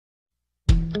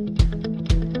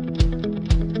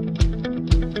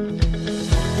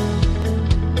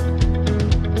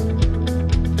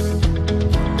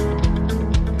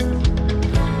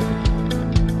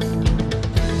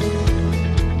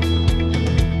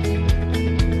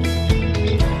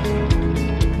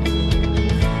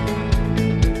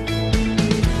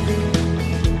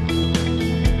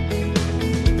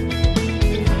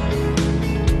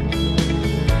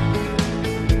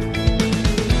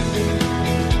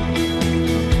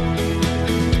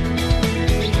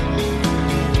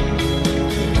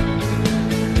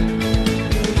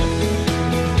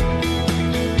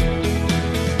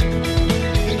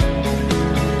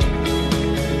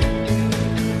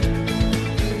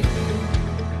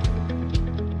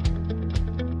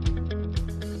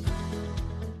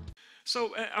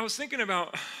So I was thinking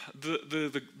about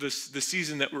the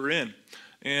season that we're in,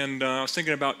 and I was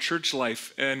thinking about church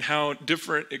life and how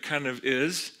different it kind of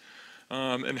is,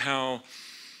 and how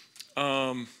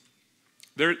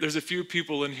there's a few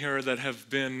people in here that have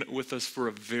been with us for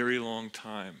a very long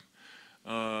time.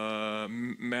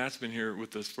 Matt's been here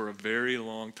with us for a very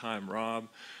long time. Rob,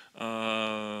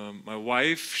 my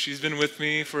wife, she's been with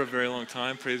me for a very long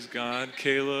time. Praise God.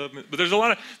 Caleb, but there's a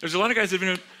lot of guys that have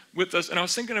been with us, and I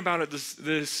was thinking about it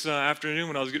this afternoon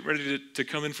when I was getting ready to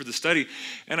come in for the study,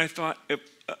 and I thought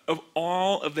of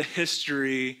all of the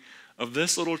history of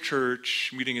this little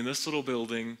church meeting in this little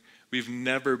building, we've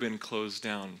never been closed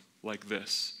down like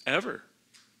this, ever.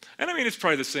 And I mean, it's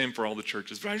probably the same for all the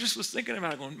churches, but I just was thinking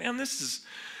about it going, man, this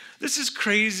is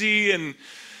crazy, and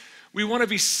we want to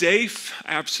be safe,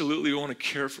 absolutely. We want to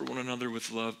care for one another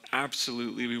with love,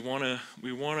 absolutely. We want to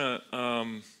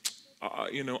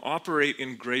operate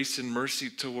in grace and mercy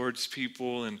towards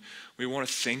people, and we want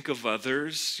to think of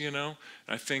others.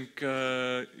 I think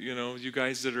you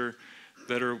guys that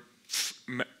are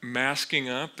masking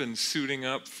up and suiting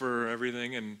up for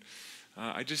everything, and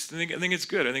I think it's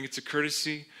good. I think it's a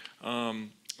courtesy,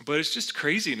 but it's just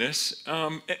craziness.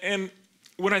 And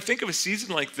when I think of a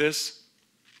season like this,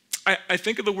 I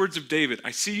think of the words of David.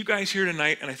 I see you guys here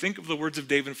tonight, and I think of the words of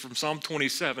David from Psalm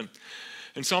 27.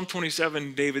 In Psalm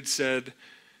 27, David said,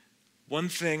 "One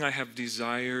thing I have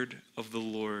desired of the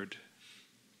Lord,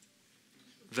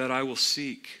 that I will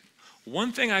seek.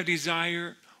 One thing I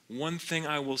desire, one thing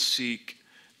I will seek,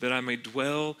 that I may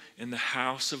dwell in the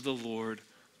house of the Lord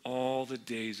all the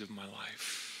days of my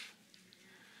life."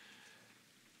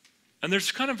 And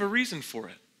there's kind of a reason for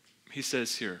it, he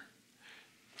says here.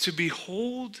 To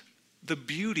behold the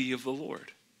beauty of the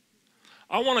Lord.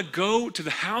 I want to go to the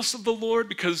house of the Lord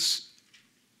because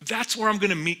that's where I'm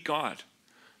going to meet God.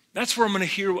 That's where I'm going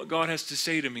to hear what God has to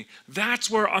say to me. That's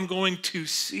where I'm going to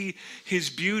see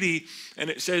his beauty. And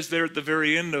it says there at the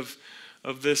very end of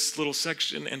this little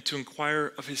section, and to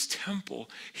inquire of his temple.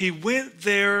 He went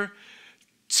there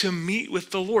to meet with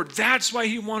the Lord. That's why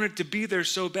he wanted to be there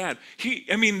so bad.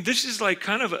 This is like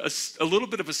kind of a little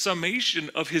bit of a summation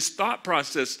of his thought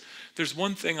process. There's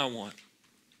one thing I want.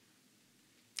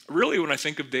 Really, when I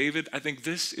think of David, I think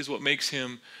this is what makes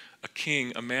him a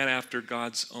king, a man after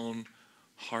God's own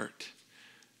heart.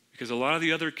 Because a lot of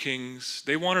the other kings,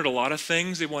 they wanted a lot of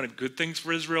things. They wanted good things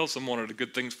for Israel. Some wanted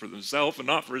good things for themselves and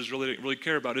not for Israel. They didn't really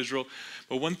care about Israel.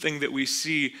 But one thing that we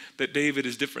see that David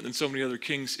is different than so many other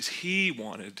kings is he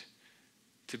wanted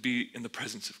to be in the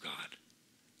presence of God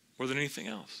more than anything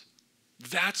else.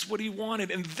 That's what he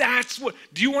wanted. And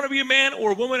do you want to be a man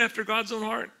or a woman after God's own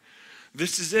heart?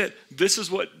 This is it. This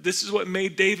is what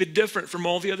made David different from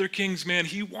all the other kings, man.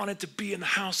 He wanted to be in the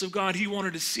house of God. He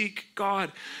wanted to seek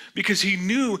God because he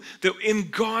knew that in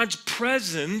God's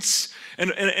presence,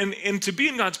 and to be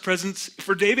in God's presence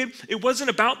for David, it wasn't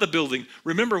about the building.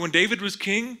 Remember, when David was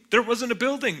king, there wasn't a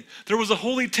building. There was a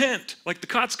holy tent like the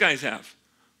Cots guys have.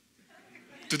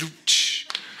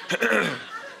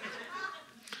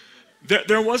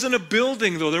 There wasn't a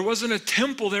building, though. There wasn't a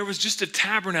temple. There was just a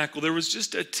tabernacle. There was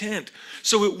just a tent.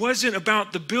 So it wasn't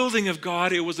about the building of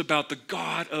God. It was about the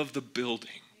God of the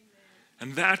building.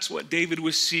 And that's what David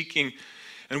was seeking.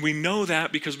 And we know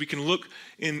that because we can look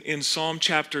in Psalm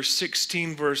chapter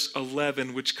 16, verse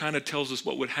 11, which kind of tells us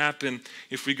what would happen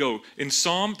if we go. In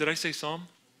Psalm, did I say Psalm?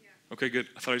 Yeah. Okay, good.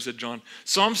 I thought I said John.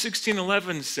 Psalm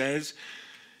 16:11 says,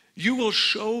 "You will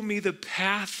show me the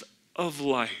path of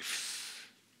life."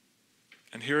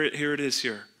 And here it is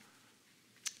here.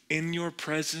 "In your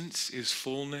presence is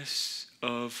fullness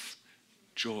of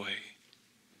joy.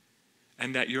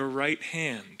 And at your right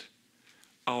hand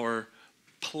are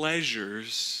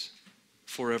pleasures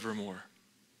forevermore."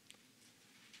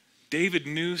 David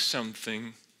knew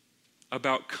something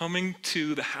about coming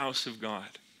to the house of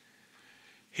God.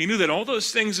 He knew that all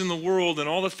those things in the world and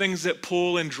all the things that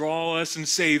pull and draw us and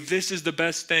say, this is the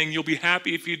best thing, you'll be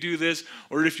happy if you do this,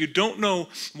 or if you don't know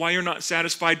why you're not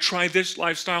satisfied, try this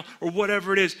lifestyle, or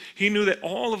whatever it is. He knew that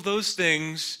all of those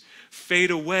things fade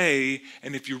away,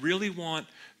 and if you really want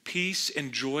peace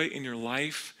and joy in your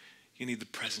life, you need the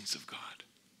presence of God.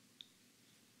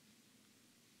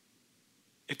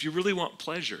 If you really want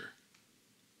pleasure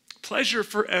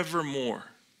forevermore.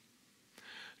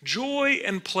 Joy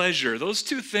and pleasure, those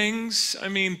two things,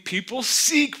 people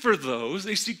seek for those.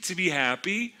 They seek to be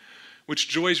happy, which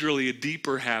joy is really a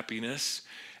deeper happiness,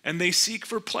 and they seek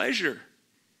for pleasure.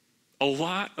 A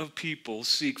lot of people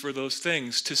seek for those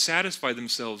things to satisfy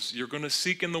themselves. You're going to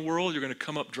seek in the world, you're going to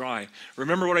come up dry.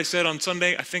 Remember what I said on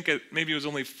Sunday? I think maybe it was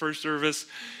only first service.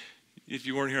 if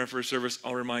you weren't here at first service,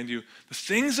 I'll remind you. The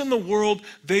things in the world,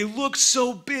 they look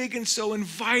so big and so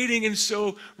inviting and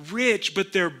so rich,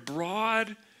 but they're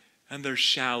broad and they're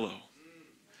shallow.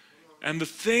 And the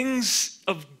things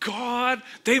of God,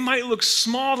 they might look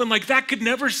small and like that could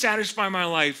never satisfy my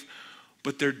life,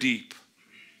 but they're deep,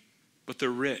 but they're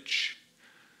rich.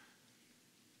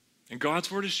 And God's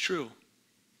word is true.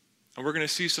 And we're going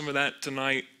to see some of that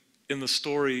tonight in the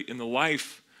story, in the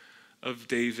life of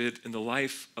David, in the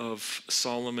life of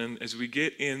Solomon, as we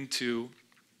get into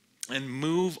and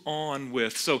move on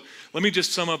with. So let me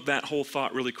just sum up that whole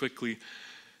thought really quickly.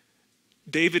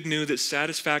 David knew that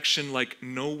satisfaction like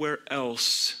nowhere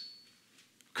else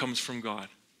comes from God.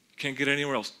 You can't get it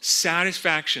anywhere else.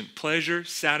 Satisfaction, pleasure,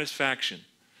 satisfaction.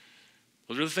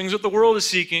 Those are the things that the world is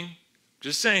seeking.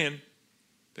 Just saying.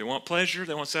 They want pleasure,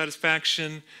 they want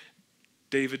satisfaction.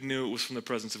 David knew it was from the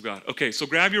presence of God. Okay, so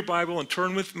grab your Bible and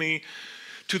turn with me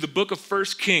to the book of 1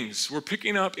 Kings. We're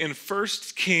picking up in 1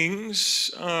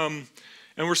 Kings, and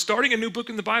we're starting a new book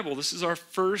in the Bible. This is our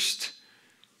first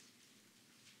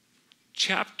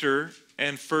chapter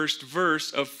and first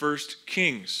verse of 1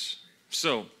 Kings.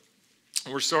 So,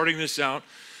 we're starting this out.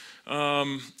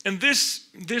 And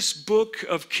this book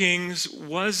of Kings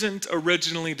wasn't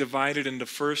originally divided into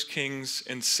 1 Kings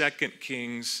and 2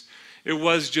 Kings. It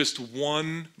was just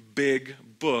one big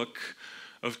book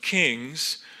of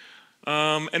Kings.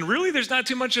 And really, there's not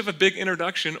too much of a big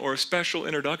introduction or a special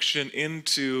introduction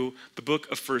into the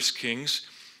book of 1 Kings.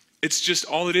 It's just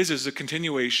all it is a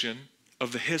continuation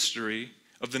of the history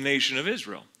of the nation of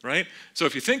Israel, right? So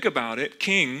if you think about it,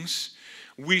 Kings,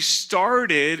 we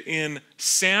started in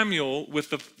Samuel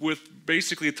with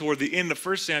basically toward the end of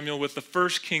 1 Samuel with the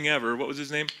first king ever. What was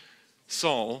his name?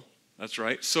 Saul. That's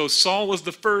right. So Saul was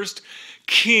the first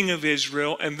king of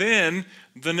Israel, and then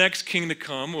the next king to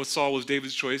come, Saul was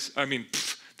David's choice.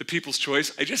 The people's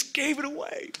choice. I just gave it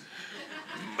away.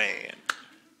 Man.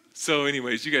 So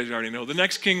anyways, you guys already know. The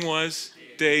next king was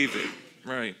David.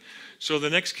 Right. So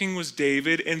the next king was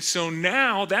David, and so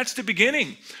now that's the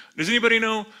beginning. Does anybody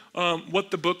know what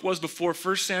the book was before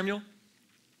 1 Samuel?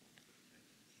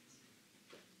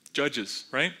 Judges,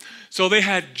 right? So they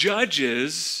had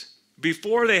judges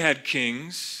before they had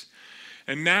kings,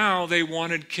 and now they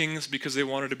wanted kings because they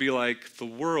wanted to be like the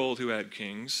world who had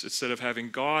kings. Instead of having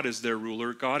God as their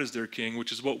ruler, God as their king,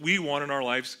 which is what we want in our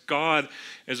lives, God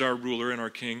as our ruler and our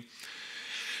king.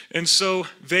 And so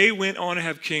they went on to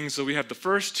have kings. So we have the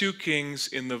first two kings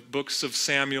in the books of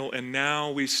Samuel, and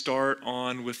now we start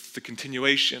on with the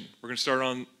continuation. We're going to start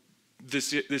on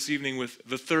this evening with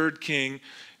the third king,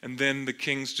 and then the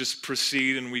kings just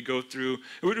proceed, and we go through,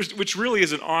 which really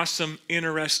is an awesome,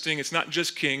 interesting, it's not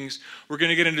just kings. We're going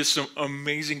to get into some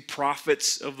amazing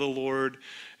prophets of the Lord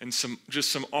and some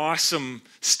awesome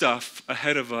stuff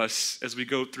ahead of us as we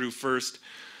go through first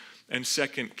and 2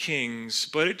 Kings,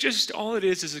 but all it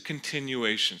is a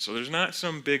continuation. So there's not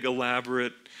some big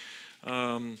elaborate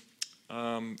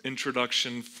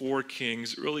introduction for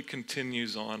Kings. It really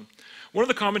continues on. One of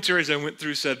the commentaries I went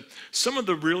through said some of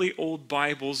the really old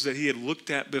Bibles that he had looked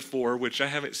at before, which I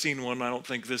haven't seen one, I don't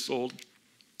think this old.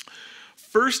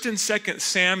 1st and 2nd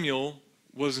Samuel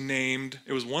was named,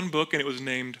 it was one book and it was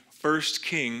named 1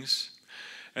 Kings,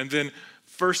 and then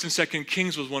 1st and 2nd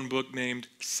Kings was one book named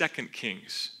 2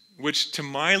 Kings. Which to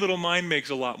my little mind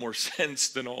makes a lot more sense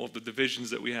than all of the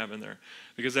divisions that we have in there,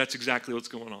 because that's exactly what's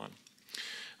going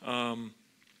on.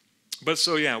 But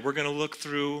so yeah, we're going to look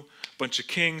through a bunch of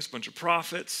kings, a bunch of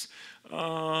prophets,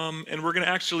 and we're going to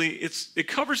actually, it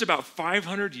covers about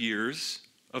 500 years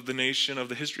of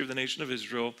the history of the nation of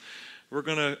Israel. We're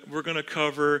going to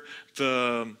cover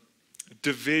the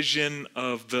division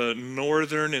of the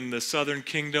northern and the southern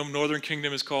kingdom. Northern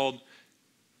kingdom is called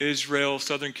Israel.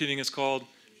 Southern kingdom is called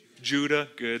Judah,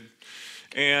 good.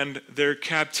 And their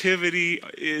captivity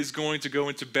is going to go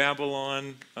into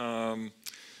Babylon.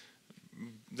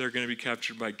 They're going to be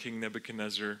captured by King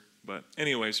Nebuchadnezzar. But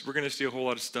anyways, we're going to see a whole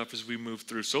lot of stuff as we move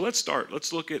through. So let's start.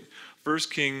 Let's look at 1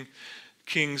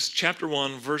 Kings chapter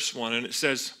 1, verse 1. And it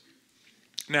says,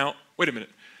 now, wait a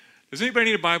minute. Does anybody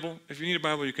need a Bible? If you need a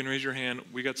Bible, you can raise your hand.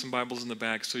 We got some Bibles in the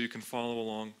back so you can follow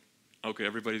along. Okay,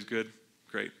 everybody's good?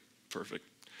 Great. Perfect.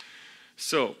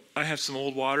 So, I have some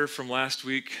old water from last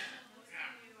week.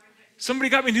 Somebody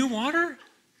got me new water?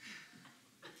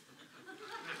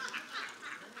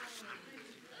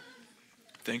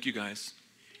 Thank you, guys.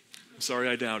 I'm sorry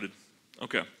I doubted.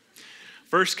 Okay.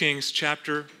 1 Kings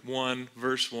chapter 1,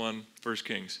 verse 1, 1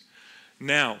 Kings.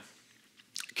 Now,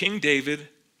 King David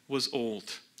was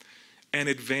old and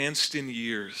advanced in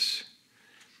years,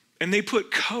 and they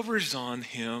put covers on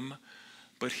him,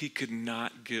 but he could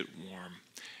not get warm.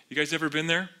 You guys ever been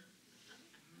there?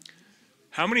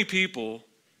 How many people?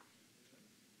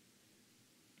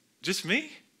 Just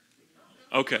me?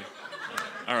 Okay.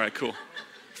 All right, cool.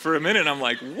 For a minute, I'm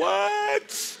like,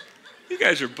 what? You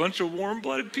guys are a bunch of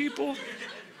warm-blooded people?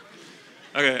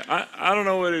 Okay, I don't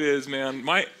know what it is, man.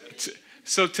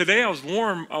 So today I was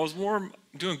warm,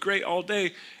 doing great all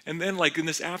day, and then like in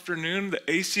this afternoon, the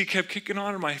AC kept kicking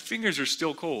on and my fingers are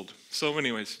still cold. So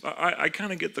anyways, I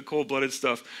kind of get the cold-blooded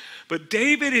stuff. But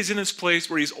David is in this place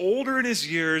where he's older in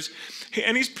his years,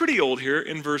 and he's pretty old here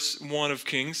in verse 1 of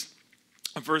Kings.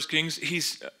 Of 1 Kings,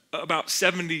 he's about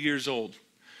 70 years old.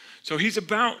 So he's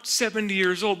about 70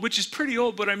 years old, which is pretty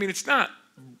old, but I mean, it's not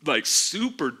like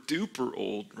super duper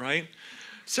old, right?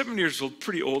 7 years old,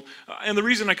 pretty old. And the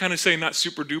reason I kind of say not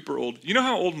super duper old, you know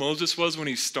how old Moses was when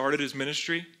he started his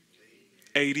ministry?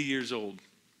 80 years old.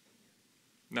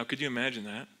 Now, could you imagine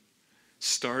that?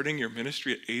 Starting your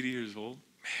ministry at 80 years old?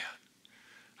 Man,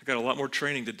 I got a lot more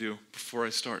training to do before I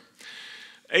start.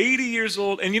 80 years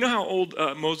old. And you know how old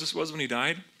Moses was when he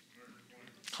died?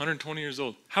 120 years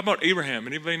old. How about Abraham?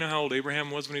 Anybody know how old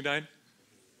Abraham was when he died?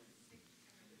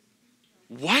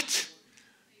 What?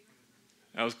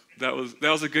 That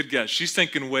was a good guess. She's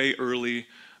thinking way early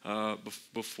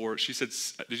before. She said,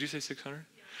 did you say 600?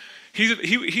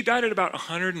 He died at about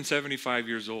 175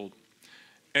 years old.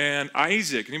 And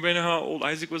Isaac, anybody know how old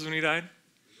Isaac was when he died?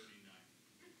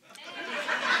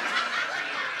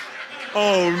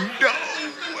 Oh, no way.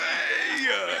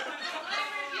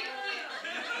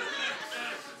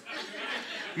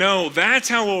 No, that's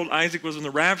how old Isaac was when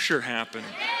the rapture happened.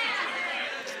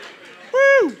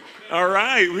 Woo! All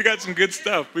right, we got some good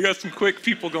stuff. We got some quick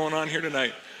people going on here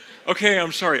tonight. Okay,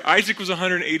 I'm sorry. Isaac was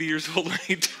 180 years old when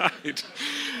he died.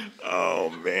 Oh,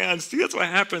 man. See, that's what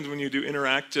happens when you do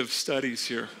interactive studies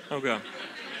here. Okay.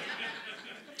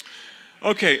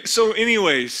 Okay, so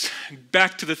anyways,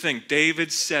 back to the thing.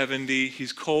 David's 70.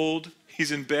 He's cold.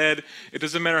 He's in bed. It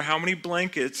doesn't matter how many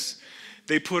blankets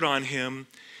they put on him.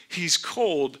 He's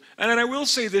cold. And I will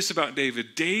say this about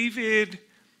David. David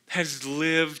has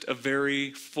lived a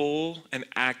very full and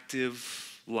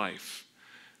active life.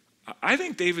 I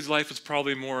think David's life was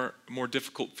probably more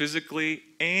difficult physically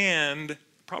and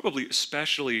probably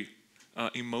especially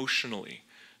emotionally,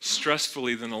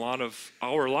 stressfully than a lot of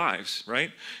our lives,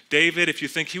 right? David, if you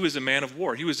think, he was a man of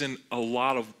war. He was in a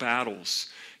lot of battles.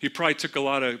 He probably took a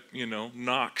lot of,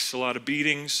 knocks, a lot of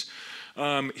beatings.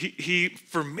 He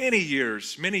for many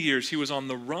years, he was on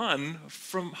the run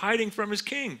from hiding from his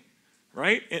king.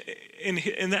 Right?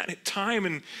 In that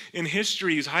time in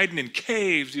history, he was hiding in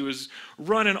caves. He was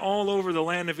running all over the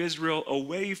land of Israel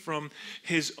away from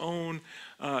his own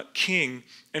king.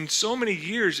 And so many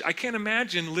years, I can't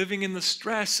imagine living in the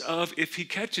stress of if he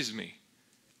catches me.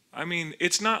 I mean,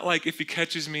 it's not like if he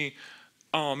catches me,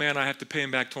 oh man, I have to pay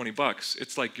him back $20.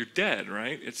 It's like you're dead,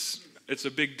 right? It's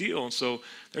a big deal. And so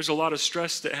there's a lot of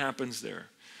stress that happens there.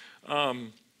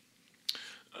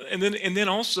 And then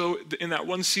also in that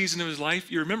one season of his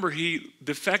life, you remember he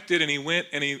defected and he went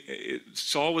and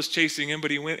Saul was chasing him,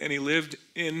 but he went and he lived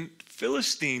in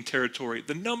Philistine territory,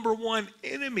 the number one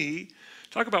enemy.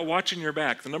 Talk about watching your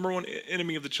back. The number one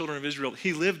enemy of the children of Israel.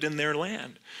 He lived in their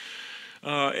land.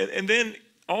 And then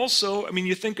also, I mean,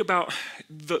 you think about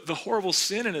the horrible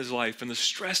sin in his life and the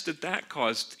stress that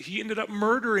caused. He ended up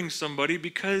murdering somebody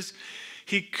because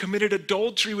he committed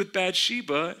adultery with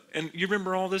Bathsheba, and you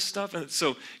remember all this stuff? And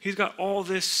so he's got all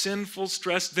this sinful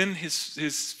stress. Then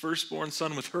his firstborn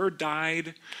son with her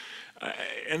died.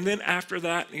 And then after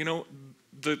that,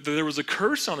 there was a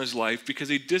curse on his life because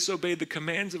he disobeyed the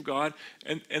commands of God.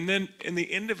 And then in the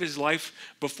end of his life,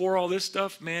 before all this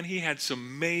stuff, man, he had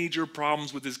some major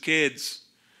problems with his kids.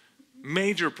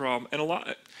 Major problem. And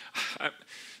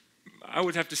I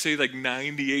would have to say like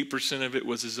 98% of it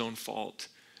was his own fault.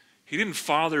 He didn't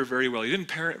father very well. He didn't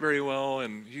parent very well,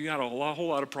 and he had a whole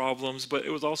lot of problems, but it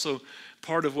was also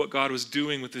part of what God was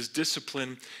doing with his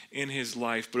discipline in his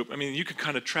life. But I mean, you can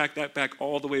kind of track that back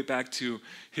all the way back to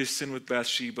his sin with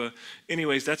Bathsheba.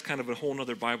 Anyways, that's kind of a whole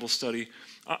nother Bible study.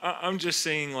 I'm just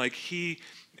saying, like, he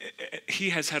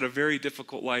has had a very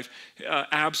difficult life.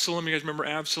 Absalom, you guys remember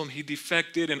Absalom? He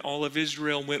defected, and all of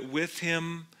Israel went with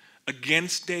him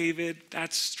against David.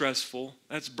 That's stressful.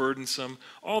 That's burdensome.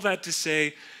 All that to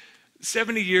say,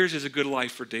 70 years is a good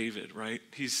life for David, right?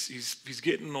 He's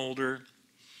getting older.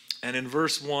 And in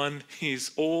verse 1,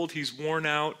 he's old, he's worn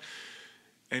out,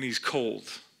 and he's cold.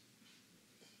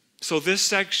 So this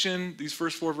section, these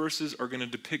first 4 verses, are going to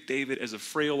depict David as a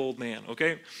frail old man,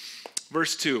 okay?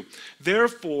 Verse 2,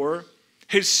 therefore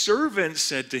his servant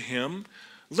said to him,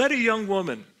 let a young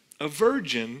woman, a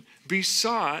virgin, be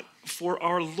sought for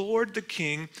our Lord the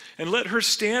king, and let her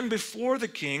stand before the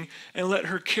king, and let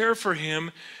her care for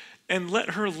him, and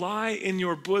let her lie in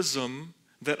your bosom,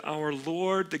 that our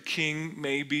Lord the king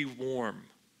may be warm.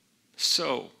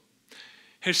 So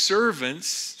his servants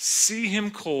see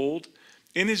him cold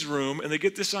in his room, and they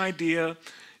get this idea,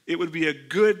 it would be a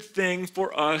good thing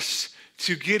for us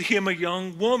to get him a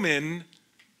young woman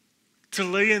to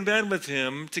lay in bed with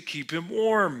him to keep him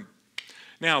warm.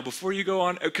 Now, before you go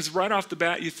on, because right off the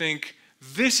bat you think,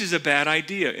 this is a bad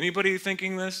idea. Anybody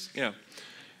thinking this? Yeah.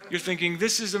 You're thinking,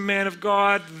 this is a man of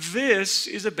God. This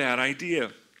is a bad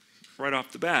idea right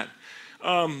off the bat.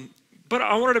 But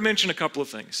I wanted to mention a couple of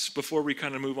things before we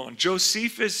kind of move on.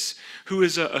 Josephus, who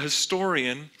is a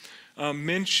historian,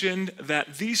 mentioned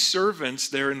that these servants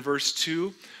there in verse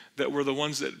 2, that were the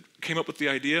ones that came up with the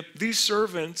idea, these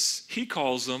servants, he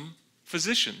calls them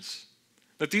physicians.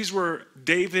 That these were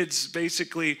David's,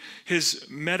 basically his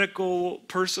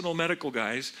personal medical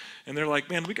guys. And they're like,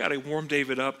 man, we got to warm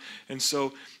David up. And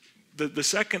so the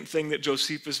second thing that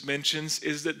Josephus mentions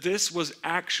is that this was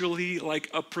actually like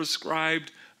a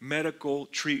prescribed medical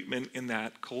treatment in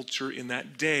that culture, in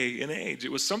that day and age.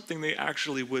 It was something they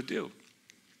actually would do.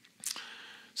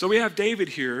 So we have David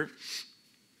here.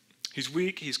 He's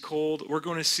weak, he's cold. We're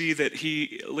going to see that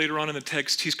later on in the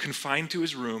text, he's confined to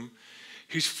his room.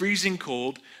 He's freezing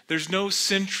cold. There's no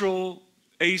central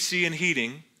AC and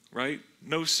heating, right?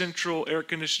 No central air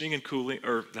conditioning and cooling,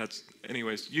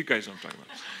 anyways, you guys know what I'm talking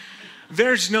about.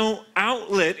 There's no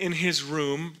outlet in his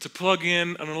room to plug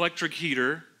in an electric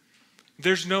heater.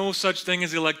 There's no such thing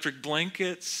as electric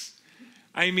blankets.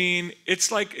 I mean,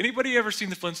 it's like, anybody ever seen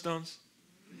the Flintstones?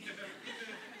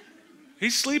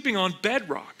 He's sleeping on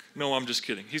bedrock. No, I'm just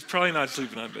kidding. He's probably not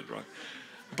sleeping on bedrock.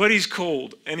 But he's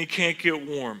cold and he can't get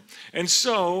warm. And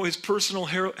so his personal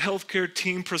healthcare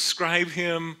team prescribed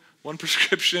him one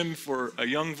prescription for a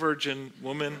young virgin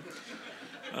woman.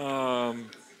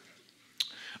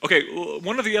 Okay,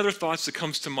 one of the other thoughts that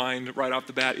comes to mind right off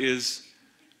the bat is,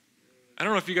 I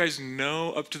don't know if you guys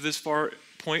know up to this far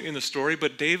point in the story,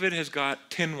 but David has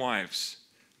got 10 wives.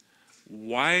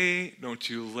 Why don't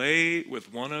you lay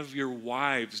with one of your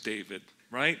wives, David?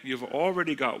 Right? You've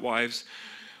already got wives.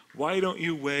 Why don't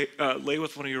you lay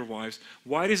with one of your wives?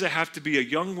 Why does it have to be a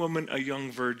young woman, a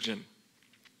young virgin?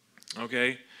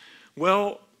 Okay?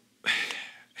 Well,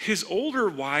 his older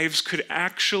wives could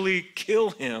actually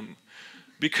kill him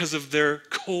because of their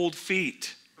cold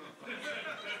feet.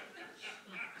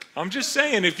 I'm just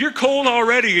saying, if you're cold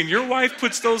already and your wife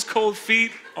puts those cold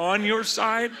feet on your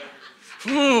side,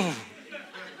 whew.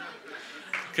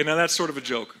 Okay, now that's sort of a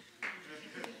joke.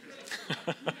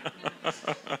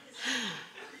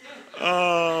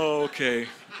 Oh, okay.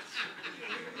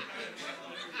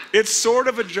 It's sort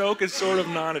of a joke, it's sort of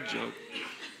not a joke.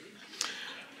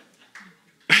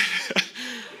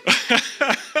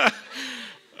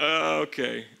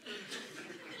 Okay.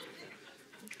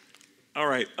 All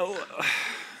right.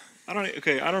 I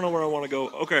don't know where I want to go.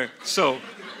 Okay, so.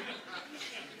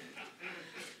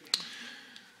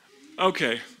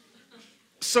 Okay.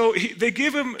 So they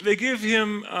give him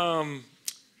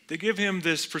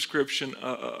this prescription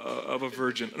of a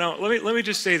virgin. Now, let me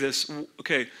just say this.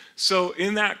 Okay, so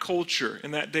in that culture,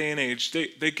 in that day and age, they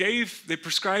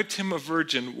prescribed him a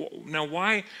virgin. Now,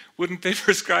 why wouldn't they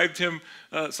prescribe him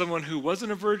someone who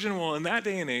wasn't a virgin? Well, in that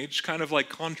day and age, kind of like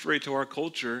contrary to our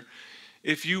culture,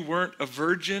 if you weren't a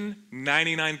virgin,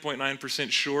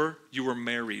 99.9% sure you were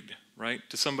married, right,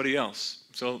 to somebody else.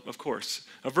 So, of course,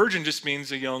 a virgin just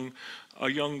means a young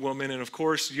woman, and of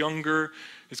course, younger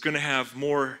is going to have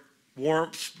more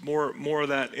warmth, more of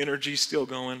that energy still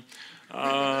going.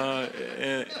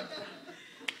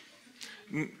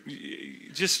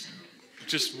 Just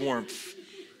warmth.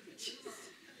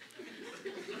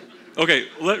 Okay,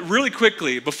 really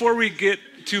quickly, before we get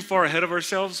too far ahead of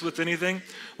ourselves with anything,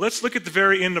 let's look at the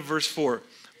very end of verse 4.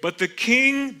 But the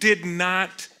king did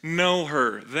not know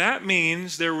her. That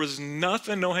means there was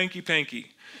nothing, no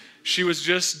hanky-panky. She was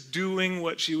just doing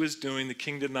what she was doing. The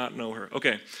king did not know her.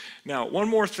 Okay, now one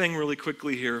more thing really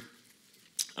quickly here.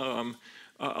 A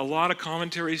lot of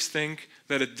commentaries think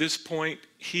that at this point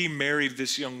he married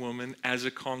this young woman as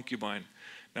a concubine.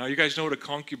 Now you guys know what a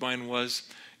concubine was.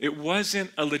 It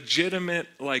wasn't a legitimate,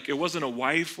 it wasn't a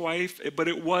wife, but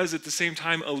it was at the same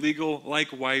time a legal,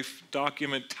 wife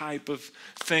document type of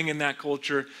thing in that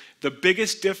culture. The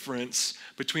biggest difference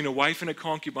between a wife and a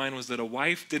concubine was that a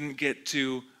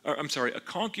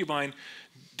concubine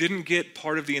didn't get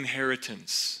part of the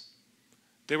inheritance.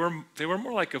 They were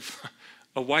more like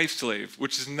a wife slave,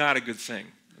 which is not a good thing,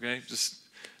 okay? Just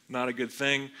not a good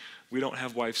thing. We don't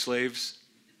have wife slaves.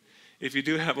 If you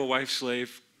do have a wife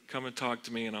slave, come and talk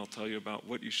to me, and I'll tell you about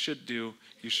what you should do.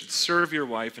 You should serve your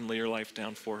wife and lay your life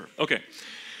down for her. Okay.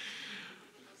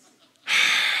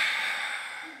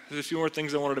 There's a few more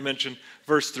things I wanted to mention.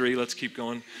 Verse 3, let's keep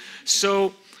going.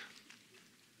 So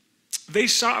they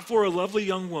sought for a lovely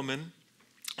young woman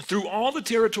through all the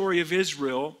territory of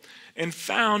Israel and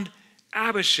found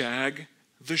Abishag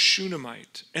the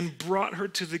Shunammite and brought her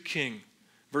to the king.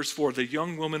 Verse 4, the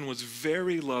young woman was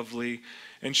very lovely,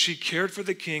 and she cared for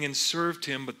the king and served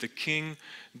him, but the king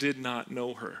did not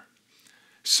know her.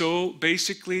 So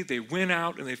basically, they went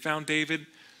out and they found David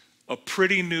a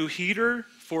pretty new heater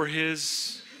for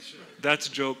his, that's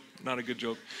a joke, not a good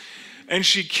joke. And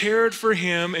she cared for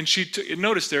him, and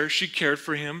notice there, she cared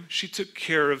for him. She took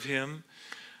care of him.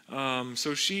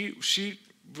 So she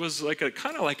was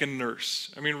kind of like a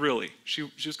nurse. I mean, really, she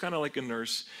was kind of like a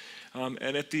nurse.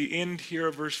 And at the end here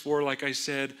of verse 4, like I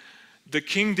said, the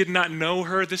king did not know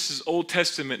her. This is Old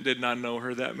Testament, did not know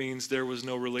her. That means there was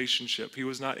no relationship. He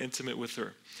was not intimate with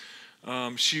her.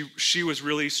 She was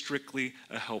really strictly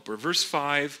a helper. Verse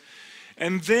 5,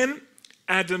 and then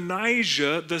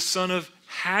Adonijah, the son of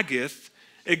Haggith,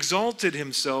 exalted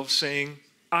himself, saying,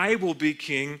 I will be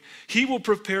king. He will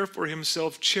prepare for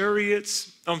himself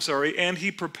and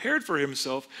he prepared for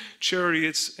himself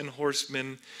chariots and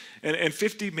horsemen and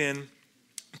 50 men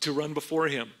to run before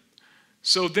him.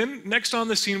 So then next on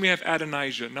the scene we have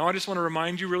Adonijah. Now I just want to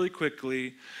remind you really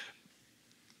quickly,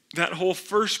 that whole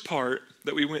first part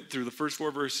that we went through, the first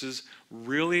 4 verses,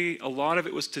 really a lot of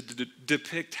it was to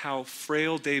depict how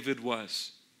frail David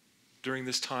was during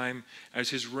this time as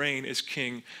his reign as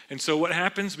king. And so what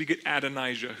happens? We get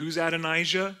Adonijah. Who's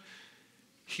Adonijah?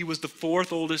 He was the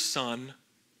 4th oldest son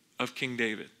of King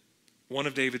David, one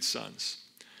of David's sons.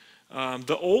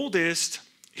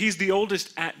 He's the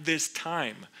oldest at this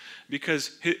time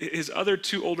because his other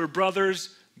 2 older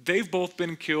brothers, they've both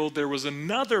been killed. There was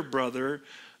another brother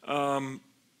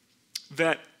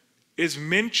that is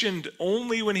mentioned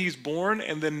only when he's born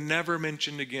and then never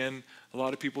mentioned again. A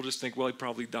lot of people just think, well, he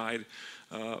probably died,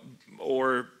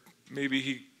 or maybe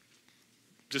he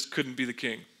just couldn't be the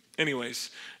king. Anyways,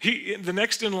 the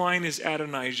next in line is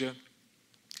Adonijah,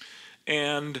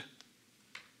 and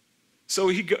so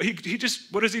he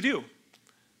just, what does he do?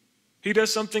 He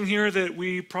does something here that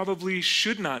we probably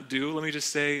should not do. Let me just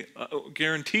say,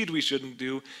 guaranteed we shouldn't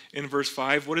do. In verse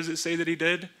 5, what does it say that he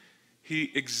did?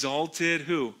 He exalted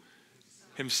who?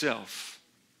 Himself.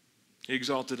 He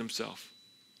exalted himself.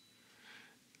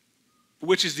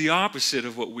 Which is the opposite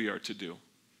of what we are to do,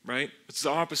 right? It's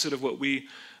the opposite of what we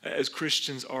as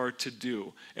Christians are to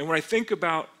do. And when I think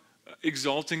about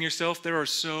exalting yourself, there are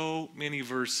so many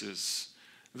verses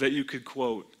that you could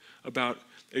quote about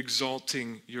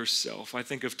exalting yourself. I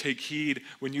think of take heed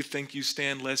when you think you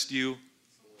stand lest you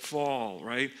fall,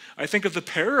 right? I think of the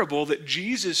parable that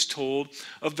Jesus told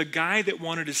of the guy that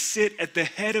wanted to sit at the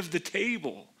head of the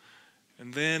table.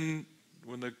 And then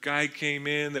when the guy came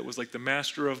in that was like the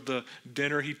master of the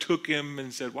dinner, he took him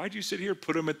and said, why'd you sit here?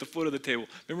 Put him at the foot of the table.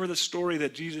 Remember the story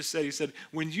that Jesus said? He said,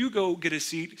 when you go get a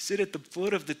seat, sit at the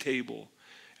foot of the table,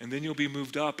 and then you'll be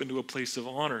moved up into a place of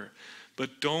honor.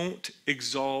 But don't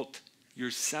exalt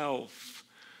yourself.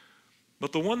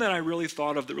 But the one that I really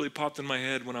thought of that really popped in my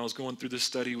head when I was going through this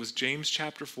study was James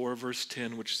chapter 4, verse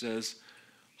 10, which says,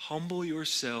 humble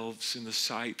yourselves in the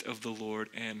sight of the Lord,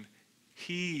 and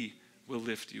he will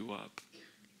lift you up.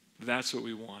 That's what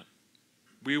we want.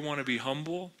 We want to be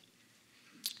humble.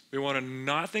 We want to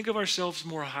not think of ourselves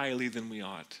more highly than we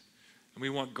ought. And we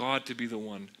want God to be the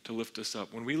one to lift us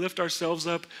up. When we lift ourselves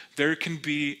up, there can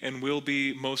be and will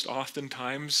be most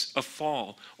oftentimes a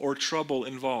fall or trouble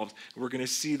involved. We're going to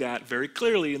see that very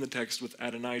clearly in the text with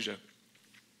Adonijah.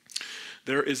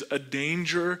 There is a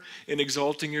danger in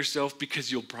exalting yourself because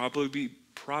you'll probably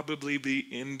be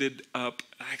ended up...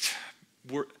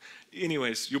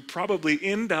 you'll probably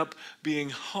end up being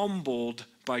humbled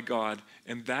by God.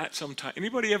 And that sometimes...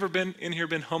 Anybody ever been in here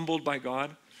been humbled by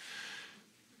God?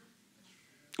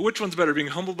 Which one's better, being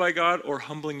humbled by God or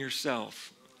humbling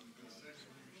yourself?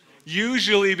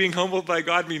 Usually being humbled by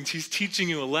God means he's teaching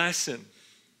you a lesson.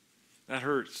 That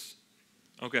hurts.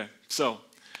 Okay, so,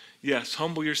 yes,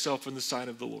 humble yourself in the sight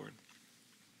of the Lord.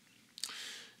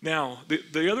 Now,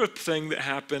 the other thing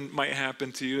that might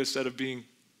happen to you instead of being,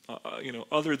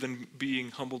 other than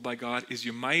being humbled by God, is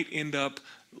you might end up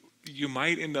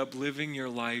living your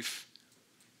life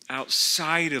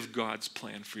outside of God's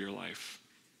plan for your life,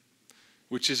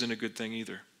 which isn't a good thing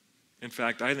either. In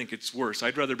fact, I think it's worse.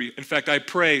 I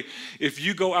pray if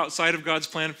you go outside of God's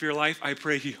plan for your life, I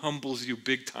pray he humbles you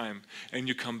big time and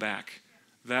you come back.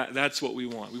 That's what we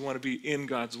want. We want to be in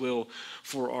God's will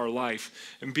for our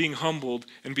life. And being humbled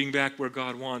and being back where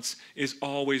God wants is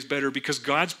always better, because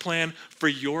God's plan for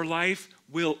your life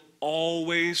will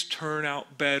always turn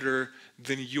out better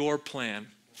than your plan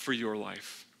for your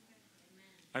life.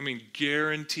 I mean,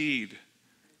 guaranteed,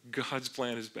 God's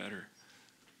plan is better.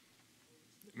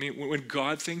 I mean, when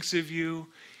God thinks of you,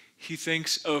 he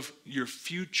thinks of your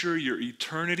future, your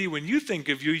eternity. When you think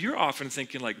of you, you're often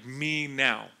thinking like, me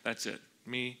now. That's it.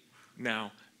 Me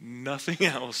now. Nothing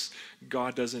else.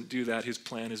 God doesn't do that. His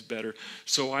plan is better.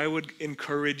 So I would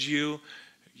encourage you,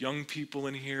 young people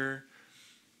in here,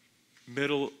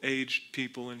 middle-aged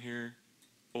people in here,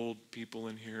 old people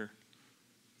in here,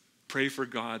 pray for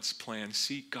God's plan.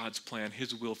 Seek God's plan,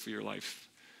 his will for your life.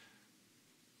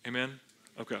 Amen?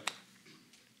 Okay.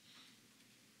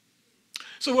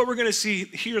 So what we're going to see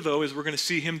here, though, is we're going to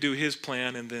see him do his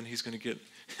plan, and then he's going to get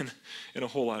in a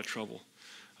whole lot of trouble.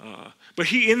 But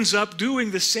he ends up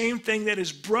doing the same thing that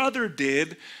his brother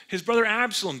did, his brother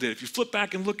Absalom did. If you flip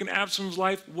back and look in Absalom's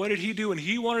life, what did he do when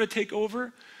he wanted to take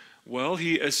over? Well,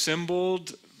 he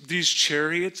assembled these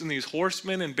chariots and these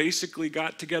horsemen and basically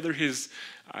got together his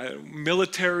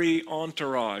military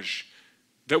entourage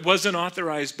that wasn't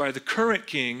authorized by the current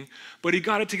king, but he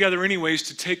got it together anyways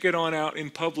to take it on out in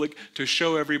public to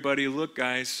show everybody, look,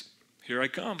 guys, here I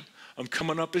come. I'm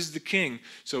coming up as the king.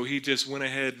 So he just went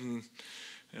ahead and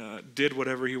did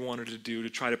whatever he wanted to do to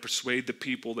try to persuade the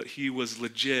people that he was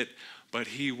legit, but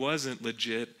he wasn't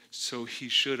legit, so he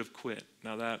should have quit.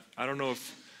 Now that, I don't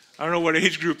know what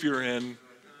age group you're in.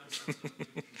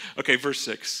 Okay, verse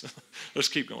 6. Let's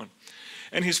keep going.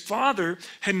 And his father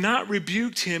had not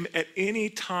rebuked him at any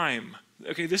time.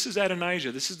 Okay, this is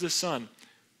Adonijah. This is the son.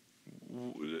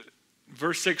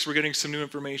 Verse 6, we're getting some new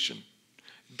information.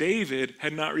 David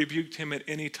had not rebuked him at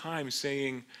any time,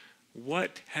 saying,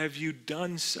 what have you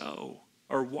done so?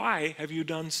 Or why have you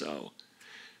done so?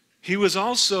 He was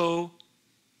also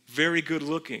very good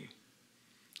looking,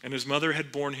 and his mother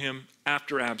had borne him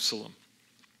after Absalom.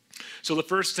 So the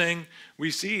first thing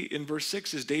we see in verse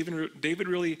 6 is David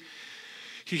really,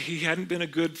 he hadn't been a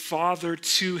good father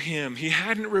to him. He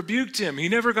hadn't rebuked him. He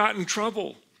never got in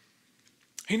trouble.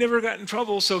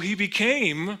 So he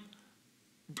became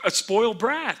a spoiled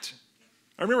brat.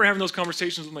 I remember having those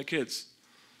conversations with my kids.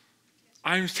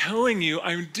 I'm telling you,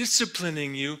 I'm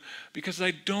disciplining you because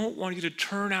I don't want you to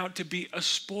turn out to be a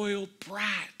spoiled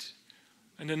brat.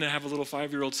 And then I have a little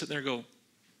 5-year-old sitting there go,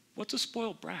 what's a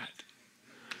spoiled brat?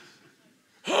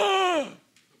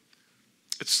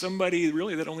 It's somebody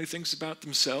really that only thinks about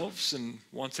themselves and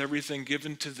wants everything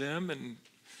given to them. And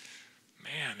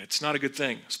man, it's not a good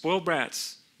thing. Spoiled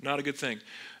brats, not a good thing.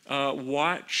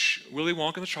 Watch Willy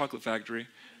Wonka and the Chocolate Factory.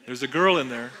 There's a girl in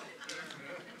there.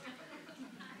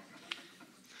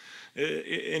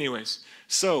 Anyways,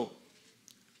 now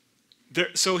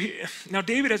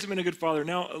David hasn't been a good father.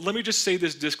 Now, let me just say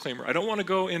this disclaimer. I don't want to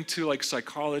go into like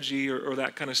psychology or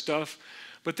that kind of stuff,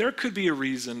 but there could be a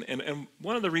reason. And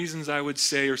one of the reasons I would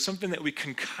say, or something that we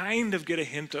can kind of get a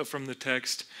hint of from the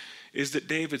text, is that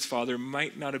David's father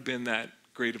might not have been that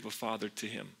great of a father to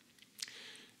him.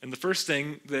 And the first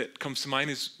thing that comes to mind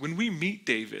is when we meet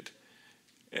David.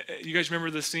 You guys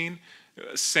remember the scene?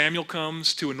 Samuel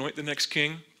comes to anoint the next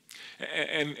king.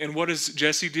 And what does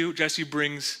Jesse do? Jesse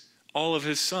brings all of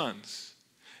his sons.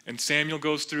 And Samuel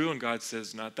goes through and God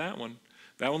says, not that one.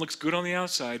 That one looks good on the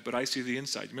outside, but I see the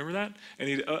inside. You remember that? And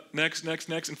he,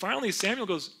 next. And finally Samuel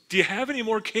goes, do you have any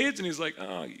more kids? And he's like,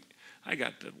 oh, I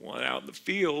got the one out in the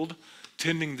field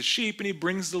tending the sheep. And he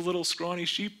brings the little scrawny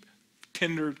sheep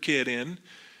tender kid in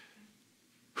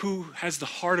who has the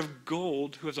heart of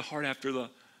gold, who has a heart after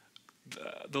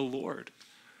the Lord,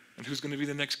 and who's going to be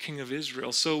the next king of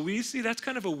Israel. So we see that's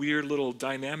kind of a weird little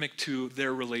dynamic to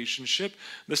their relationship.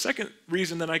 The second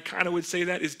reason that I kind of would say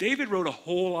that is David wrote a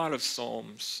whole lot of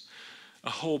Psalms, a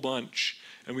whole bunch,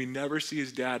 and we never see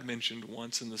his dad mentioned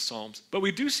once in the Psalms. But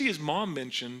we do see his mom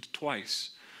mentioned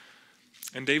twice.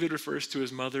 And David refers to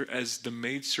his mother as the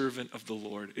maidservant of the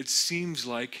Lord. It seems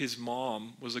like his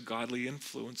mom was a godly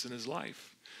influence in his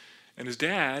life. And his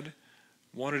dad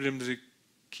wanted him to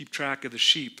keep track of the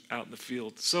sheep out in the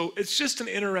field. So it's just an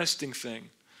interesting thing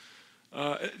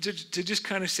to just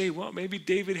kind of say, well, maybe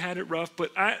David had it rough,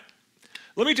 but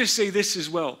let me just say this as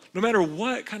well. No matter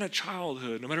what kind of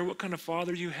childhood, no matter what kind of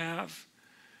father you have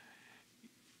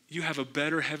a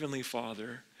better heavenly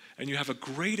father, and you have a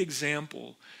great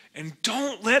example. And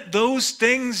don't let those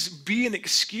things be an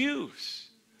excuse.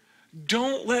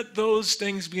 Don't let those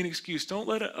things be an excuse. Don't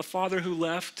let a father who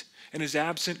left and is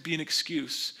absent be an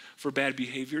excuse for bad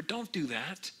behavior. Don't do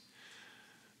that.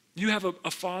 You have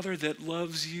a father that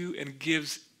loves you and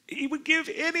gives He would give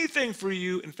anything for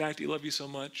you. In fact, he loved you so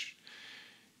much,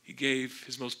 he gave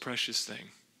his most precious thing,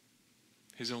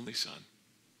 his only son,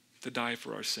 to die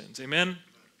for our sins. Amen?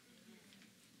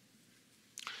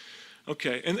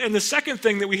 Okay, and the second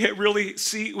thing that we really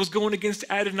see was going against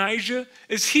Adonijah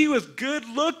is he was good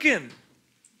looking.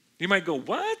 You might go,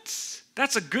 what?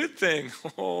 That's a good thing.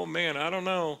 Oh man, I don't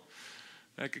know.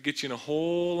 That could get you in a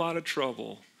whole lot of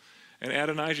trouble. And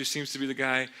Adonijah seems to be the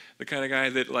kind of guy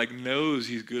that like knows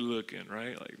he's good looking,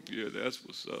 right? Like, yeah, that's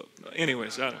what's up.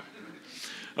 Anyways, I don't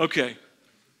know. Okay.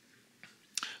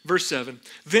 Verse 7.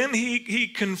 Then he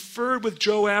conferred with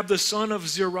Joab, the son of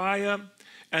Zeruiah,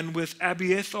 and with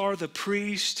Abiathar, the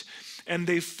priest, and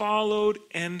they followed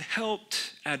and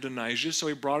helped Adonijah. So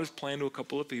he brought his plan to a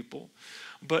couple of people.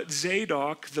 But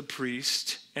Zadok, the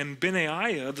priest, and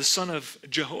Benaiah, the son of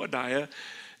Jehoiada,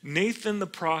 Nathan the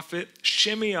prophet,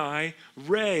 Shimei,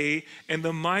 Ray, and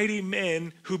the mighty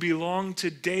men who belonged to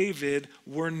David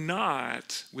were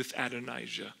not with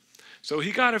Adonijah. So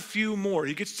he got a few more.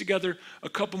 He gets together a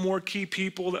couple more key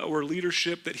people that were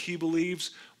leadership that he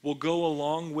believes will go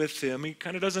along with him. He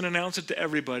kind of doesn't announce it to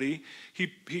everybody. He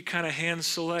kind of hand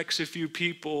selects a few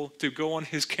people to go on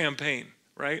his campaign,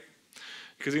 right?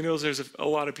 Because he knows there's a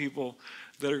lot of people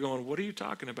that are going, what are you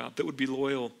talking about? That would be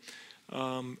loyal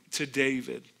to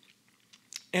David.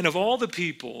 And of all the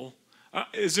people,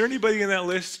 is there anybody in that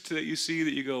list that you see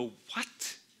that you go,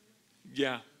 what?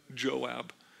 Yeah,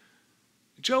 Joab.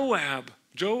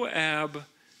 Joab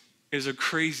is a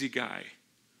crazy guy.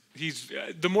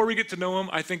 The more we get to know him,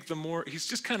 I think the more he's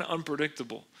just kind of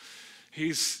unpredictable.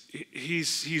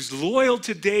 He's loyal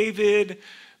to David,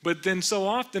 but then so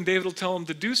often David will tell him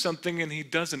to do something and he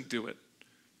doesn't do it.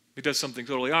 He does something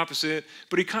totally opposite,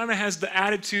 but he kind of has the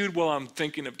attitude, well, I'm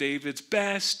thinking of David's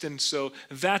best, and so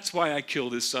that's why I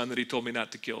killed his son that he told me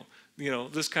not to kill. You know,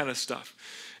 this kind of stuff.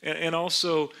 And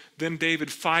also, then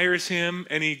David fires him,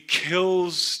 and he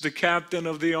kills the captain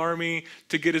of the army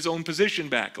to get his own position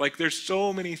back. Like, there's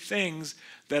so many things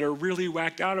that are really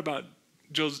whacked out about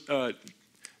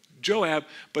Joab.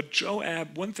 But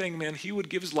Joab, one thing, man, he would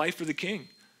give his life for the king.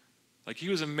 Like, he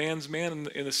was a man's man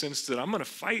in the sense that I'm going to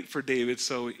fight for David.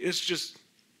 So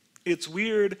it's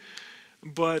weird.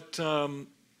 But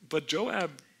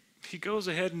Joab, he goes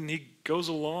ahead and he goes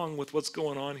along with what's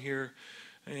going on here.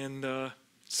 And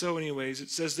so anyways, it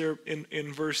says there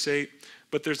in verse 8,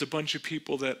 but there's a bunch of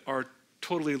people that are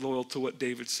totally loyal to what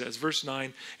David says. Verse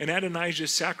 9, and Adonijah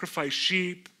sacrificed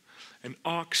sheep and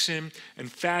oxen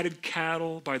and fatted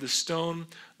cattle by the stone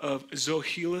of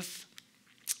Zoheleth,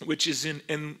 which is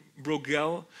in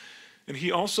Rogel. And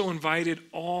he also invited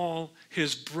all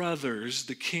his brothers,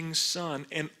 the king's son,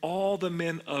 and all the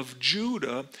men of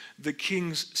Judah, the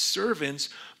king's servants,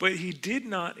 but he did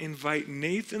not invite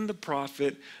Nathan the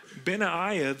prophet,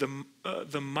 Benaiah,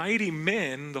 the mighty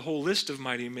men, the whole list of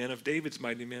mighty men, of David's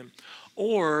mighty men,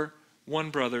 or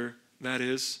one brother, that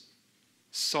is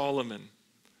Solomon.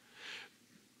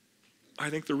 I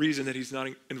think the reason that he's not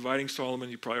inviting Solomon,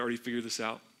 you probably already figured this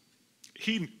out.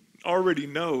 He already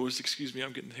knows, excuse me,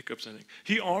 I'm getting hiccups, I think.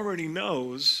 He already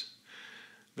knows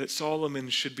that Solomon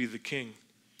should be the king.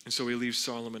 And so he leaves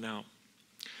Solomon out.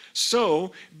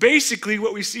 So basically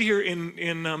what we see here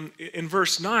in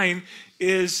verse 9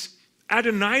 is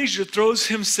Adonijah throws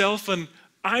himself an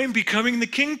I'm becoming the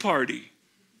king party.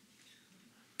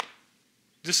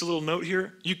 Just a little note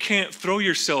here. You can't throw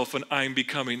yourself an I'm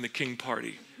becoming the king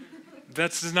party.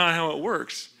 That's not how it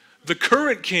works. The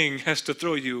current king has to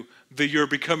throw you the you're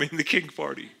becoming the king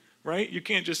party, right? You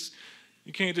can't just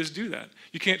do that.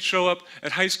 You can't show up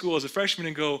at high school as a freshman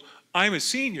and go, I'm a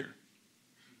senior.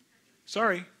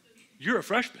 Sorry, you're a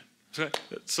freshman.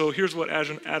 So here's what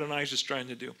Adonijah is trying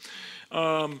to do.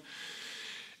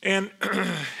 And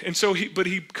so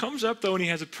he comes up though and he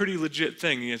has a pretty legit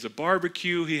thing. He has a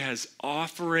barbecue, he has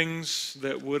offerings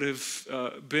that would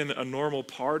have been a normal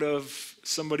part of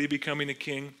somebody becoming a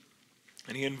king.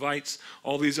 And he invites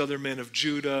all these other men of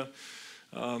Judah,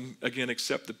 again,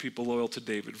 except the people loyal to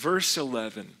David. Verse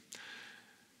 11.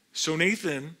 So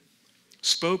Nathan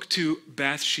spoke to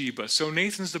Bathsheba. So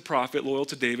Nathan's the prophet loyal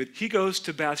to David. He goes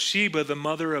to Bathsheba, the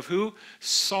mother of who?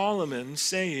 Solomon,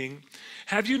 saying,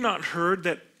 have you not heard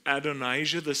that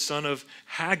Adonijah, the son of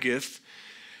Haggith,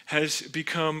 has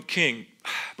become king?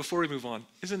 Before we move on,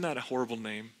 isn't that a horrible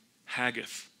name?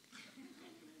 Haggith.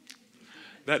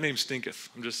 That name stinketh,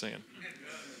 I'm just saying.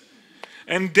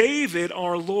 And David,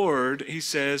 our Lord, he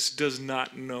says, does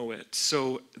not know it.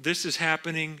 So this is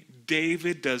happening.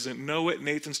 David doesn't know it.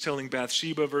 Nathan's telling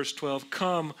Bathsheba, verse 12,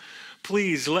 come,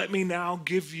 please, let me now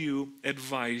give you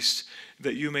advice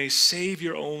that you may save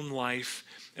your own life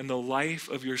and the life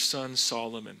of your son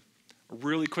Solomon.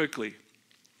 really quickly.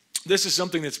 This is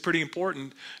something that's pretty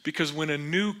important because when a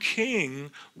new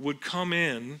king would come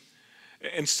in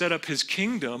and set up his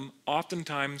kingdom,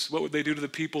 oftentimes what would they do to the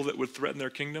people that would threaten their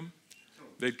kingdom?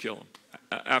 They'd kill them.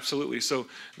 Absolutely. So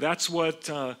that's what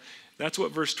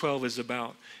verse 12 is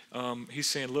about. He's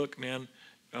saying, look, man,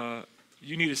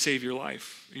 you need to save your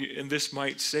life. And this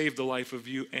might save the life of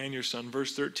you and your son.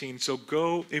 Verse 13, so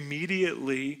go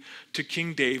immediately to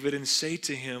King David and say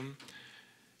to him,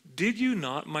 did you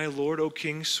not, my lord, O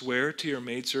king, swear to your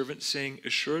maidservant, saying,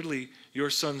 assuredly your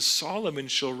son Solomon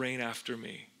shall reign after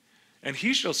me, and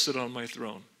he shall sit on my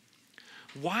throne?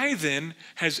 Why then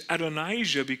has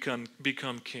Adonijah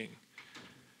become king?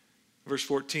 Verse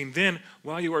 14, then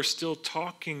while you are still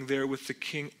talking there with the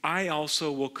king, I also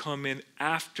will come in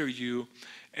after you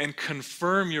and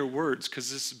confirm your words, because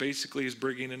this basically is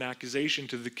bringing an accusation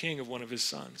to the king of one of his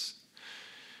sons.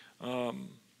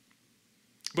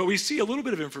 But we see a little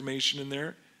bit of information in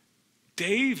there.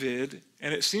 David,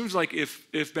 and it seems like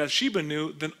if Bathsheba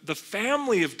knew, then the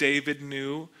family of David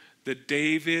knew that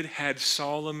David had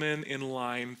Solomon in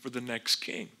line for the next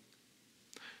king.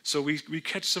 So we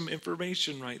catch some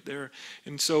information right there.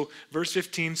 And so verse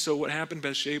 15, so what happened,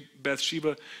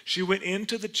 Bathsheba, she went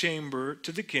into the chamber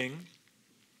to the king,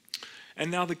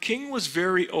 and now the king was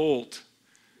very old,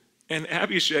 and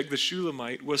Abishag the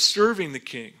Shulamite was serving the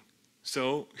king.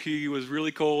 So he was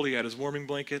really cold. He had his warming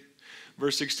blanket.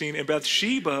 Verse 16, and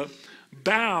Bathsheba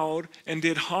bowed and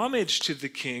did homage to the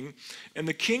king. And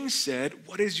the king said,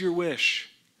 what is your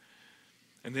wish?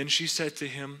 And then she said to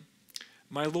him,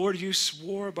 my lord, you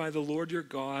swore by the Lord your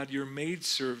God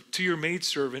to your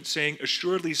maidservant, saying,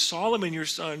 assuredly Solomon your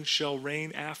son shall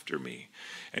reign after me,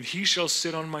 and he shall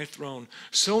sit on my throne.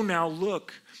 So now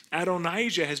look,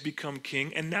 Adonijah has become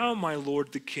king, and now, my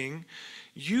lord the king,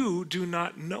 you do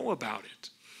not know about it.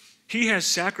 He has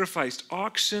sacrificed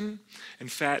oxen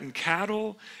and fattened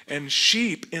cattle and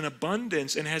sheep in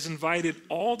abundance, and has invited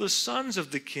all the sons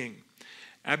of the king,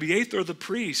 Abiathar the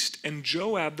priest and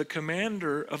Joab the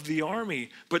commander of the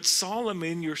army. But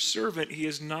Solomon your servant he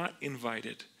has not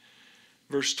invited.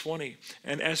 Verse 20,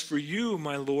 and as for you,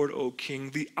 my lord, O king,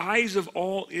 the eyes of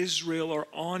all Israel are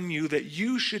on you, that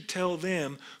you should tell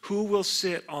them who will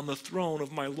sit on the throne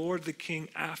of my lord the king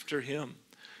after him.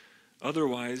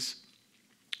 Otherwise,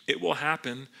 it will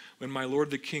happen when my lord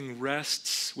the king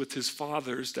rests with his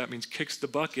fathers, that means kicks the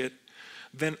bucket,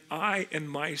 then I and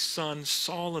my son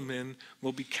Solomon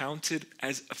will be counted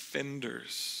as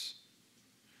offenders.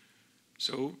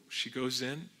 So she goes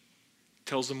in,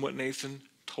 tells him what Nathan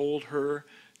told her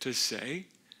to say.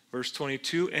 Verse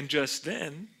 22, and just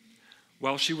then,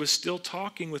 while she was still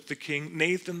talking with the king,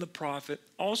 Nathan the prophet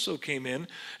also came in.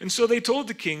 And so they told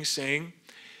the king, saying,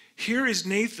 here is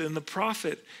Nathan the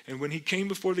prophet. And when he came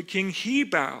before the king, he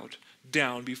bowed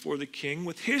down before the king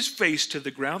with his face to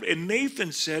the ground. And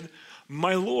Nathan said,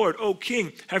 my lord, O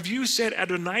king, have you said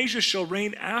Adonijah shall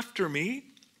reign after me?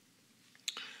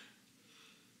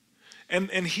 And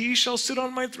he shall sit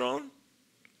on my throne?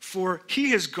 For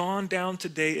he has gone down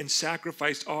today and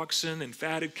sacrificed oxen and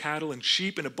fatted cattle and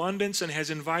sheep in abundance, and has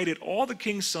invited all the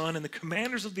king's son and the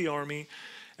commanders of the army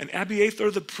and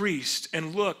Abiathar the priest.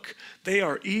 And look, they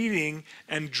are eating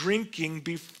and drinking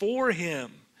before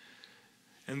him.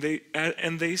 And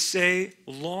they say,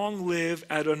 long live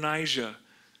Adonijah.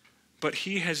 But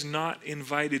he has not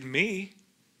invited me,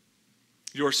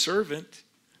 your servant,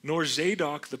 nor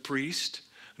Zadok the priest,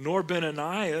 nor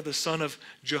Benaniah the son of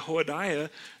Jehoiada,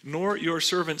 nor your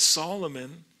servant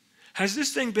Solomon. Has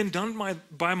this thing been done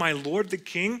by my lord the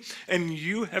king, and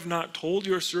you have not told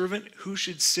your servant who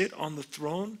should sit on the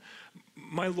throne,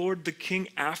 my lord the king,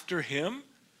 after him?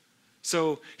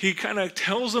 So he kind of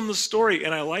tells him the story,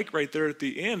 and I like right there at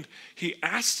the end, he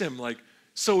asks him, like,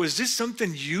 so is this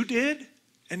something you did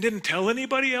and didn't tell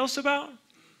anybody else about?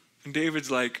 And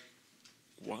David's like,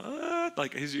 what?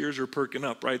 Like his ears are perking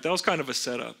up, right? That was kind of a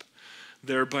setup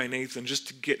there by Nathan, just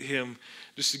to get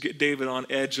David on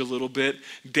edge a little bit.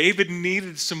 David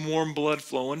needed some warm blood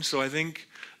flowing, so I think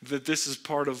that this is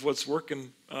part of what's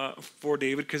working for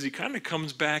David, because he kind of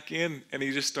comes back in and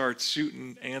he just starts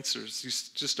shooting answers. He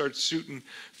just starts shooting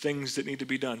things that need to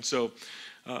be done. So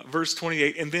verse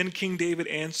 28, and then King David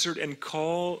answered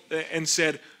and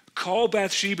said, call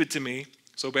Bathsheba to me.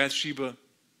 So Bathsheba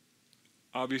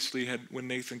obviously when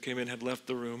Nathan came in, had left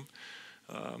the room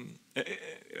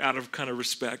out of kind of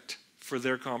respect for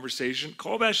their conversation.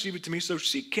 Call Bathsheba to me. So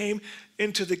she came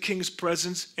into the king's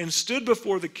presence and stood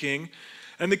before the king.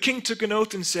 And the king took an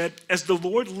oath and said, as the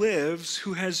Lord lives,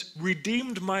 who has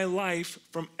redeemed my life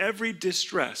from every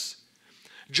distress,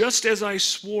 just as I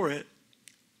swore it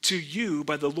to you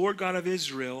by the Lord God of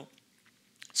Israel,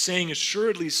 saying,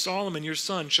 assuredly Solomon your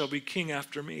son shall be king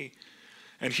after me,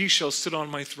 and he shall sit on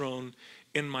my throne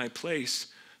in my place.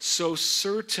 So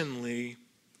certainly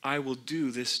I will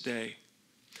do this day.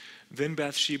 Then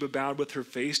Bathsheba bowed with her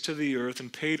face to the earth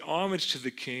and paid homage to the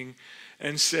king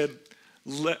and said,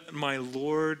 let my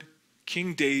Lord,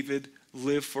 King David,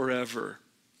 live forever.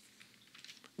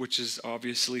 Which is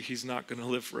obviously he's not going to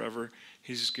live forever.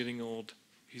 He's just getting old.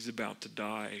 He's about to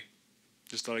die.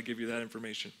 Just thought I'd give you that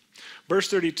information. Verse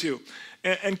 32.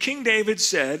 And King David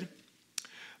said,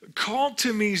 call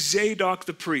to me Zadok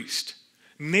the priest,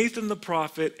 Nathan the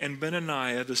prophet, and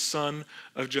Benaiah the son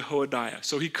of Jehoiada.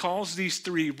 So he calls these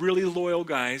three really loyal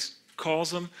guys,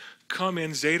 calls them, come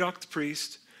in, Zadok the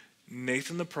priest,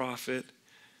 Nathan the prophet,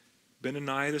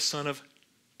 Benaiah the son of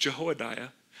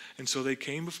Jehoiada. And so they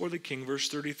came before the king, verse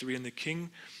 33, and the king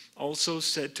also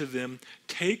said to them,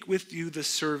 take with you the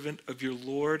servant of your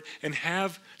Lord, and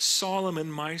have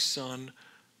Solomon my son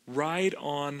ride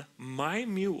on my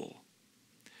mule,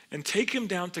 and take him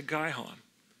down to Gihon.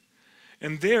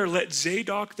 And there let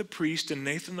Zadok the priest and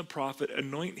Nathan the prophet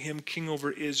anoint him king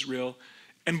over Israel,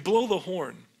 and blow the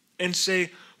horn, and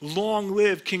say, long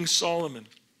live King Solomon.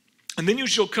 And then you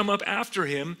shall come up after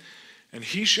him, and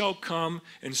he shall come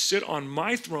and sit on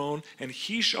my throne, and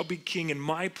he shall be king in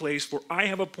my place, for I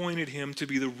have appointed him to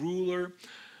be the ruler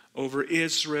over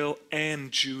Israel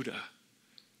and Judah.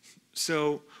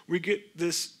 So we get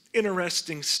this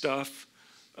interesting stuff.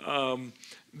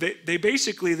 They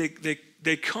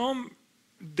come.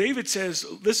 David says,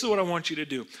 this is what I want you to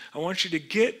do. I want you to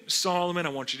get Solomon. I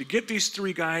want you to get these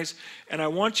three guys, and I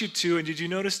want you to, and did you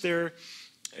notice there,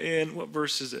 in what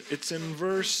verse is it? It's in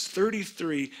verse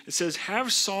 33. It says,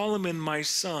 have Solomon my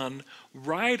son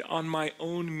ride on my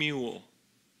own mule.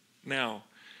 Now,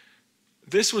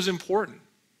 this was important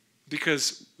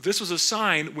because this was a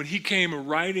sign when he came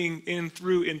riding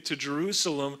into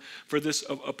Jerusalem for this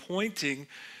appointing,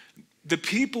 the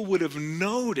people would have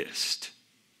noticed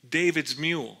David's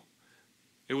mule.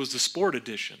 It was the sport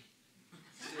edition.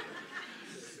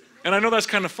 And I know that's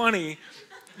kind of funny,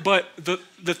 but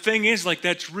the thing is, like,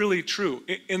 that's really true.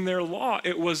 In their law,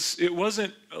 it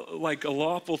wasn't like a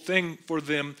lawful thing for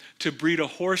them to breed a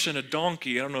horse and a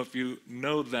donkey. I don't know if you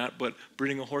know that, but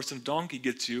breeding a horse and a donkey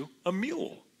gets you a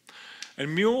mule.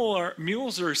 And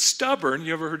mules are stubborn.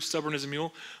 You ever heard stubborn as a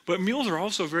mule? But mules are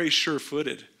also very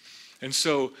sure-footed. And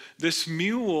so this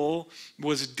mule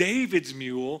was David's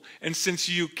mule, and since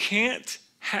you can't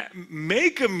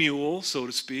make a mule, so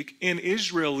to speak, in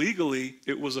Israel legally,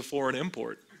 it was a foreign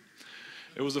import.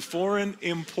 It was a foreign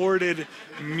imported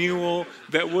mule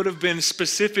that would have been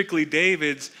specifically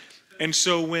David's. And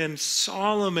so when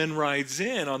Solomon rides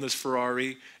in on this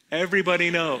Ferrari, everybody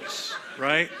knows,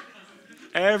 right?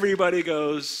 Everybody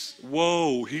goes,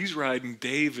 whoa, he's riding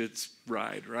David's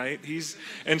ride, right?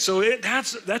 And so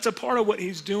that's a part of what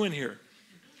he's doing here.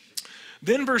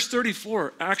 Then verse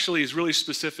 34 actually is really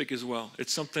specific as well.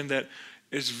 It's something that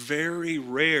is very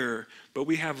rare, but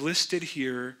we have listed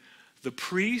here the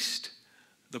priest,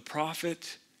 the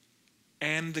prophet,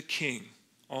 and the king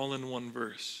all in one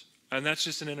verse. And that's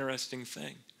just an interesting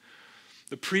thing.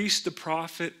 The priest, the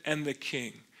prophet, and the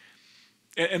king.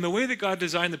 And the way that God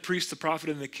designed the priest, the prophet,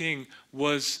 and the king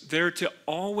was there to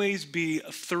always be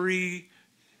three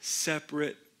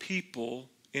separate people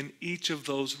in each of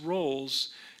those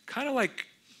roles. Kind of like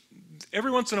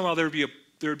every once in a while there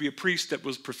would be a priest that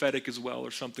was prophetic as well,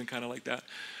 or something kind of like that.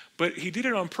 But he did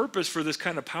it on purpose for this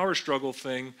kind of power struggle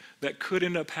thing that could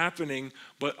end up happening,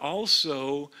 but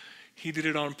also he did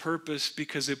it on purpose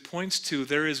because it points to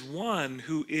there is one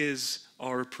who is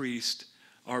our priest,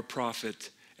 our prophet,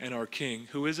 and our king.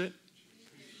 Who is it?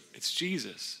 It's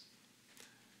Jesus.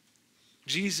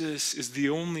 Jesus is the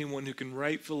only one who can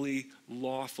rightfully,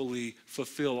 lawfully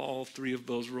fulfill all three of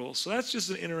those roles. So that's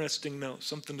just an interesting note,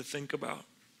 something to think about.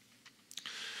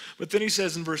 But then he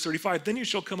says in verse 35, then you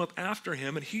shall come up after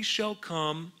him, and he shall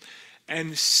come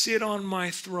and sit on my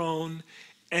throne,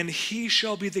 and he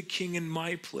shall be the king in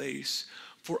my place,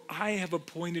 for I have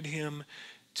appointed him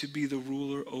to be the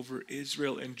ruler over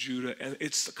Israel and Judah. And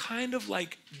it's kind of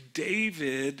like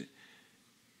David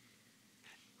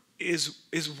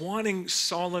is wanting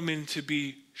Solomon to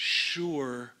be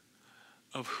sure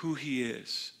of who he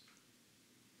is.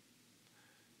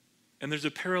 And there's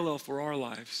a parallel for our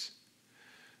lives.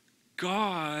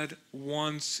 God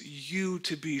wants you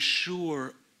to be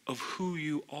sure of who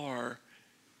you are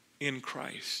in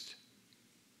Christ.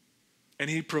 And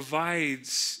he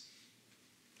provides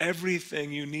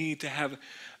everything you need to have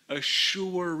a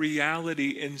sure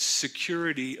reality and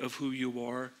security of who you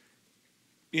are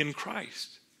in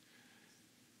Christ.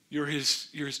 You're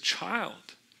his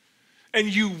child. And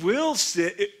you will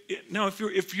sit. Now,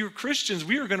 if you're Christians,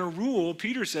 we are going to rule.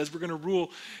 Peter says we're going to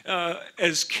rule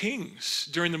as kings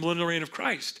during the millennial reign of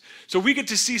Christ. So we get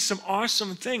to see some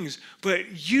awesome things.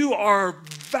 But you are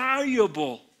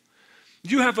valuable.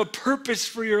 You have a purpose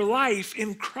for your life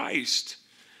in Christ.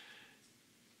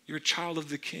 You're a child of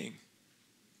the King.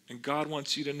 And God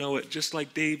wants you to know it, just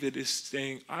like David is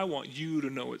saying, I want you to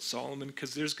know it, Solomon,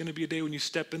 because there's going to be a day when you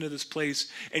step into this place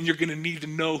and you're going to need to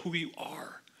know who you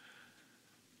are.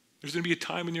 There's going to be a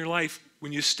time in your life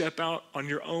when you step out on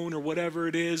your own or whatever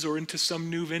it is, or into some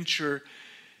new venture,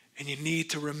 and you need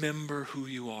to remember who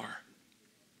you are.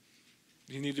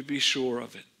 You need to be sure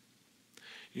of it.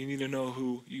 You need to know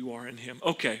who you are in him.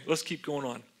 Okay, let's keep going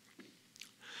on.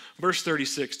 Verse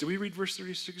 36. Did we read verse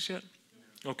 36 yet?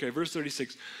 Okay, verse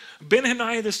 36.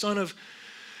 Ben-Haniah, the son of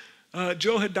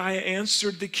Jehoiada,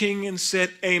 answered the king and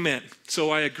said, Amen.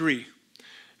 So I agree.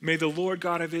 May the Lord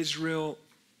God of Israel,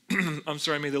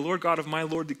 may the Lord God of my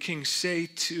Lord the king say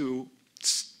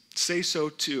so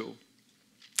too.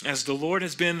 As the Lord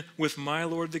has been with my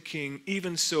Lord the king,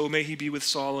 even so may he be with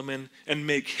Solomon and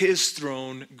make his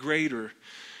throne greater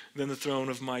than the throne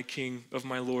of my king, of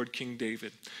my Lord King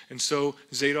David. And so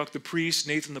Zadok the priest,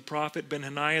 Nathan the prophet,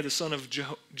 Ben-Haniah the son of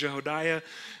Jehoiada,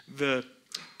 the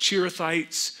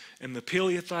Cherethites and the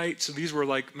Pelethites. So these were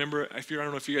like, remember, I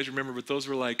don't know if you guys remember, but those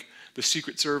were like the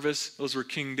Secret Service. Those were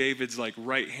King David's like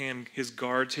right hand, his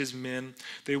guards, his men.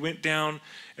 They went down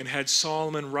and had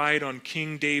Solomon ride on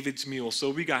King David's mule. So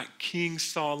we got King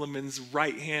Solomon's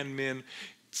right hand men,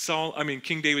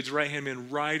 King David's right-hand man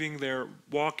riding there,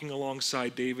 walking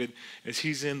alongside David as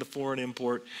he's in the foreign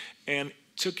import, and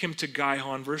took him to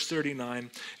Gihon, verse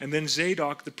 39. And then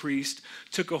Zadok the priest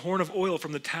took a horn of oil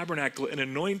from the tabernacle and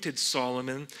anointed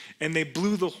Solomon, and they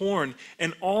blew the horn.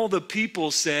 And all the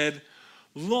people said,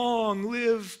 Long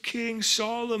live King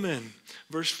Solomon.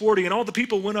 Verse 40, and all the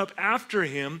people went up after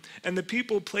him, and the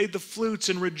people played the flutes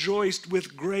and rejoiced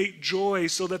with great joy,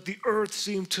 so that the earth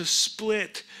seemed to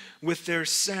split with their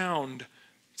sound.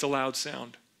 It's a loud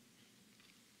sound.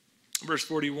 Verse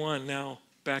 41, now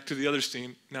back to the other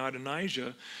scene. Now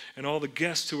Adonijah and all the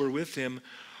guests who were with him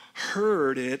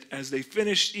heard it as they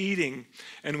finished eating.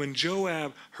 And when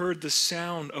Joab heard the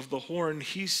sound of the horn,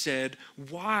 he said,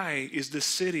 Why is the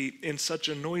city in such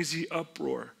a noisy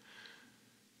uproar?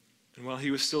 And while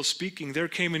he was still speaking, there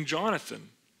came in Jonathan,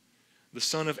 the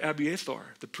son of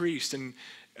Abiathar, the priest, and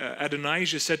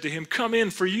Adonijah said to him, Come in,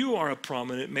 for you are a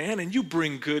prominent man, and you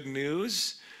bring good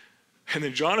news. And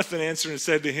then Jonathan answered and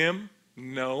said to him,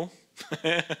 No.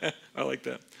 I like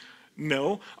that.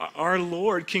 No, our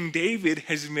Lord, King David,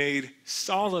 has made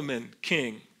Solomon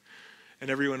king. And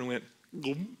everyone went,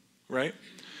 right?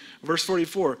 Verse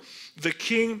 44, the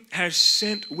king has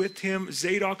sent with him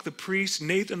Zadok the priest,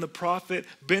 Nathan the prophet,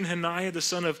 Ben-Haniah the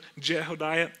son of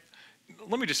Jehoiada.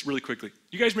 Let me just really quickly.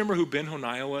 You guys remember who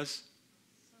Ben-Haniah was?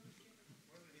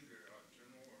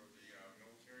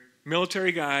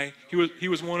 Military guy. He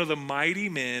was one of the mighty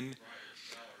men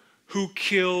who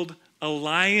killed a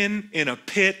lion in a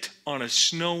pit on a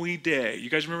snowy day. You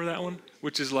guys remember that one?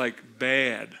 Which is like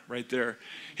bad right there.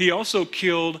 He also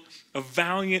killed a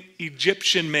valiant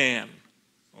Egyptian man,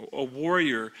 a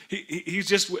warrior.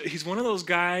 He's one of those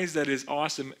guys that is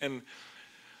awesome. And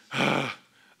I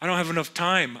don't have enough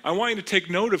time. I want you to take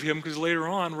note of him because later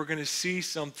on we're going to see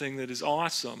something that is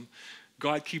awesome.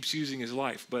 God keeps using his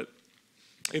life. But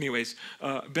anyways,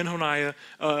 Ben-Haniah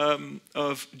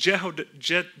of Jehoiada,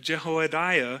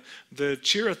 the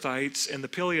Cherethites and the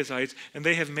Pelethites, and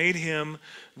they have made him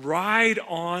ride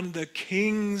on the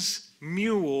king's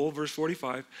mule, verse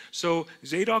 45. So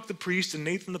Zadok the priest and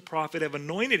Nathan the prophet have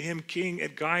anointed him king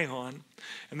at Gihon,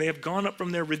 and they have gone up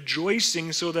from there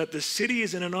rejoicing, so that the city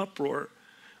is in an uproar.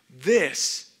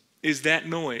 This is that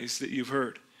noise that you've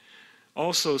heard.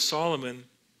 Also Solomon,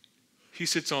 he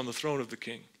sits on the throne of the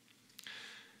king.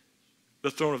 The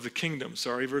throne of the kingdom,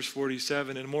 verse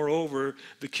 47. And moreover,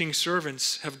 the king's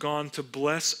servants have gone to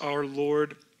bless our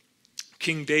Lord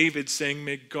King David, saying,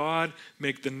 May God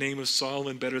make the name of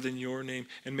Solomon better than your name,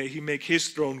 and may he make his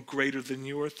throne greater than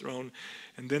your throne.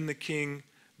 And then the king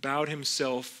bowed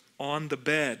himself on the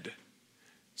bed.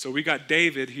 So we got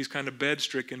David, he's kind of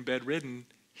bed-stricken, bedridden.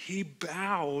 He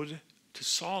bowed to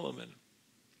Solomon.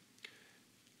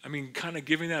 I mean, kind of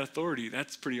giving that authority,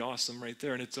 that's pretty awesome right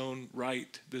there in its own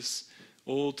right. This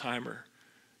old timer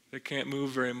that can't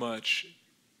move very much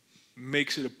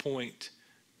makes it a point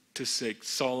to say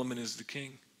Solomon is the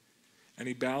king. And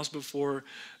he bows before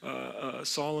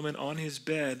Solomon on his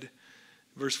bed.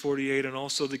 Verse 48, and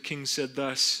also the king said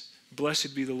thus,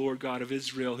 Blessed be the Lord God of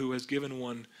Israel, who has given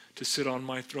one to sit on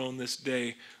my throne this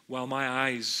day while my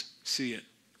eyes see it.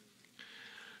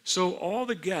 So all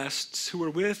the guests who were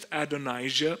with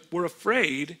Adonijah were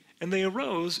afraid, and they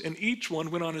arose, and each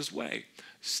one went on his way.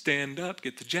 Stand up,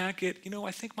 get the jacket.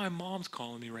 I think my mom's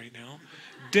calling me right now.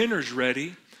 Dinner's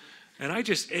ready. And I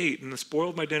just ate and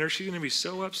spoiled my dinner. She's going to be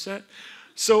so upset.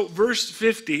 So verse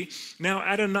 50, now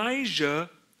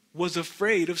Adonijah was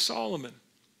afraid of Solomon.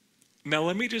 Now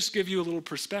let me just give you a little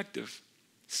perspective.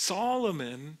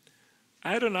 Solomon,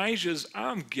 Adonijah's,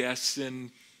 I'm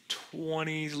guessing,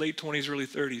 20s, late 20s, early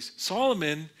 30s.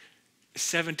 Solomon is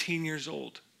 17 years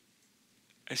old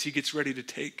as he gets ready to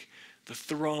take the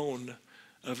throne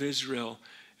of Israel.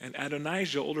 And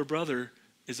Adonijah, older brother,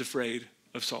 is afraid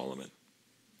of Solomon,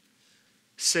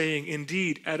 saying,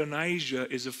 indeed, Adonijah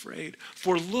is afraid.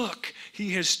 For look,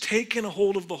 he has taken a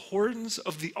hold of the horns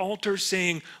of the altar,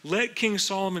 saying, let King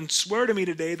Solomon swear to me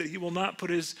today that he will not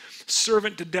put his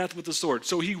servant to death with the sword.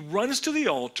 So he runs to the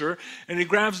altar and he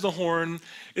grabs the horn.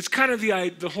 It's kind of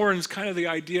the horn's kind of the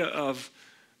idea of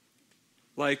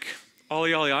like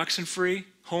Ollie Ollie Oxenfree,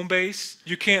 home base.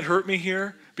 You can't hurt me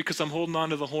here because I'm holding on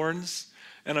to the horns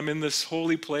and I'm in this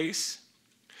holy place,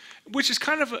 which is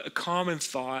kind of a common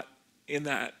thought in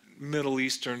that Middle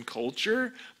Eastern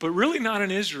culture, but really not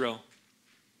in Israel.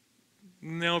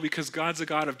 No, because God's a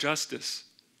God of justice.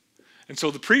 And so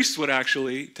the priests would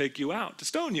actually take you out to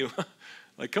stone you.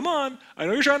 Like, come on, I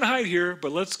know you're trying to hide here,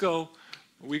 but let's go.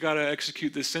 We got to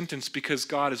execute this sentence because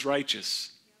God is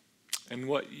righteous. And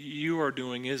what you are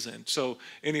doing isn't. So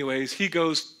anyways, he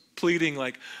goes pleading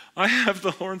like, I have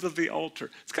the horns of the altar.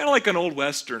 It's kind of like an old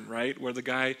Western, right? Where the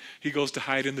guy, he goes to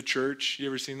hide in the church. You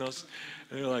ever seen those?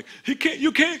 And they're like, you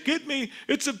can't get me.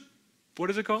 It's a, what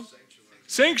is it called?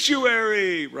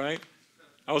 Sanctuary, right?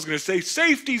 I was going to say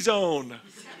safety zone.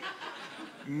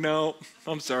 No,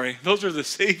 I'm sorry. Those are the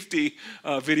safety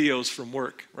videos from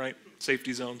work, right?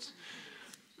 Safety zones.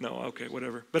 No, okay,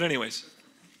 whatever. But anyways.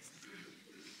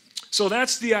 So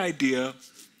that's the idea.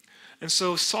 And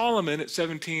so Solomon at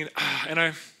 17, and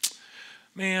I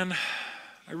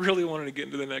really wanted to get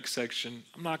into the next section.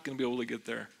 I'm not going to be able to get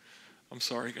there. I'm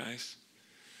sorry, guys.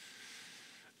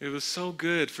 It was so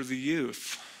good for the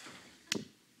youth.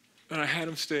 And I had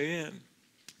them stay in.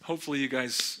 Hopefully you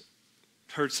guys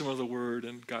heard some of the word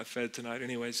and got fed tonight.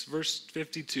 Anyways, verse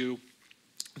 52.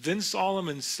 Then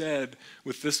Solomon said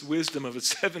with this wisdom of a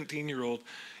 17-year-old,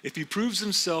 if he proves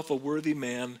himself a worthy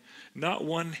man, not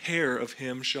one hair of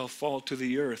him shall fall to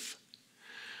the earth.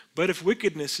 But if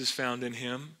wickedness is found in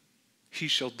him, he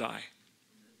shall die.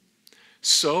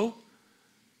 So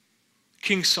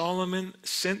King Solomon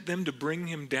sent them to bring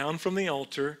him down from the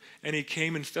altar, and he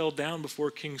came and fell down before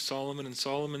King Solomon, and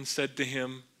Solomon said to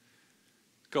him,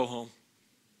 go home,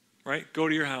 right? Go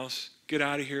to your house, get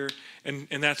out of here. And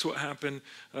that's what happened.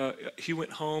 He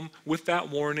went home with that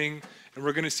warning, and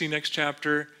we're going to see next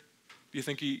chapter. Do you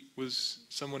think he was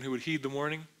someone who would heed the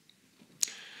warning?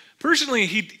 Personally,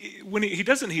 when he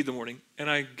doesn't heed the warning, and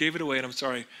I gave it away, and I'm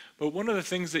sorry, but one of the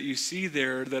things that you see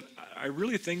there that I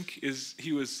really think is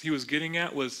he was getting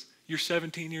at was, you're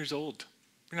 17 years old.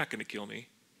 You're not going to kill me.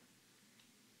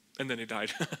 And then he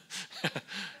died.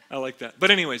 I like that.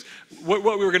 But anyways, what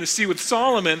we were going to see with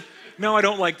Solomon, no, I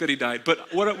don't like that he died,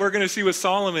 but what we're going to see with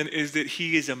Solomon is that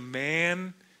he is a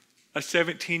man, a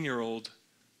 17-year-old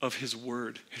of his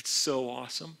word. It's so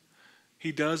awesome.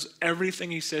 He does everything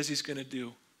he says he's going to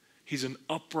do. He's an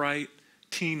upright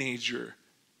teenager.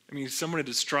 I mean, someone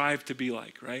to strive to be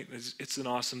like, right? It's an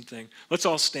awesome thing. Let's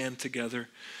all stand together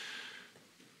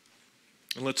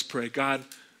and let's pray. God,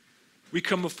 we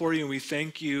come before you and we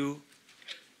thank you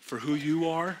for who you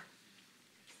are.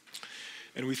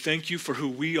 And we thank you for who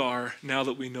we are now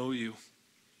that we know you.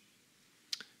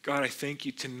 God, I thank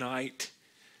you tonight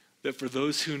that for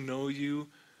those who know you,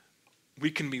 we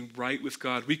can be right with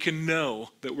God. We can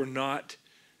know that we're not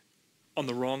on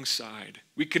the wrong side.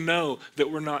 We can know that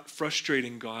we're not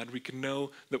frustrating God. We can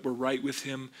know that we're right with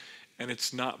him, and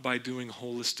it's not by doing a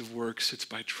whole list of works. It's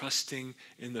by trusting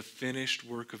in the finished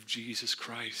work of Jesus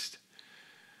Christ.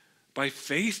 By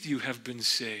faith you have been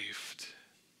saved.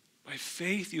 By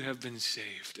faith you have been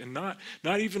saved. And not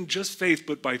even just faith,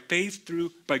 but by grace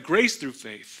through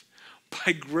faith.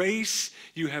 By grace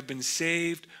you have been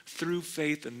saved through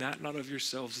faith, and that not of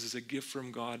yourselves is a gift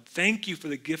from God. Thank you for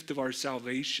the gift of our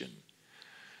salvation.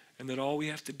 And that all we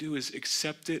have to do is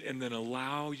accept it and then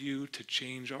allow you to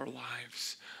change our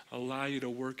lives. Allow you to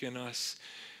work in us.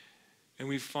 And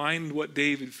we find what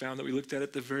David found that we looked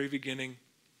at the very beginning.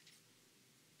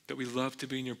 That we love to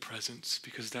be in your presence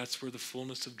because that's where the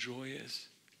fullness of joy is.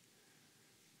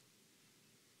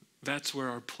 That's where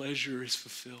our pleasure is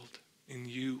fulfilled, in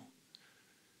you.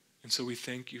 And so we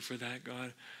thank you for that,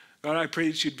 God. God, I pray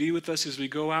that you'd be with us as we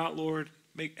go out, Lord.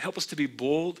 Help us to be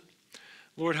bold.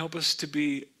 Lord, help us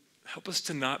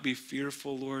to not be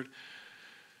fearful, Lord.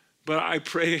 But I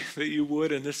pray that you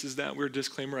would, and this is that weird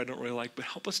disclaimer I don't really like, but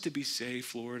help us to be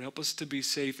safe, Lord. Help us to be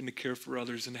safe and to care for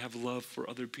others and to have love for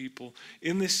other people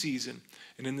in this season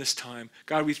and in this time.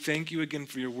 God, we thank you again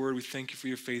for your word. We thank you for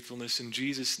your faithfulness in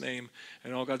Jesus' name.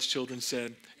 And all God's children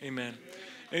said, amen.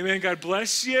 Amen. God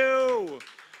bless you.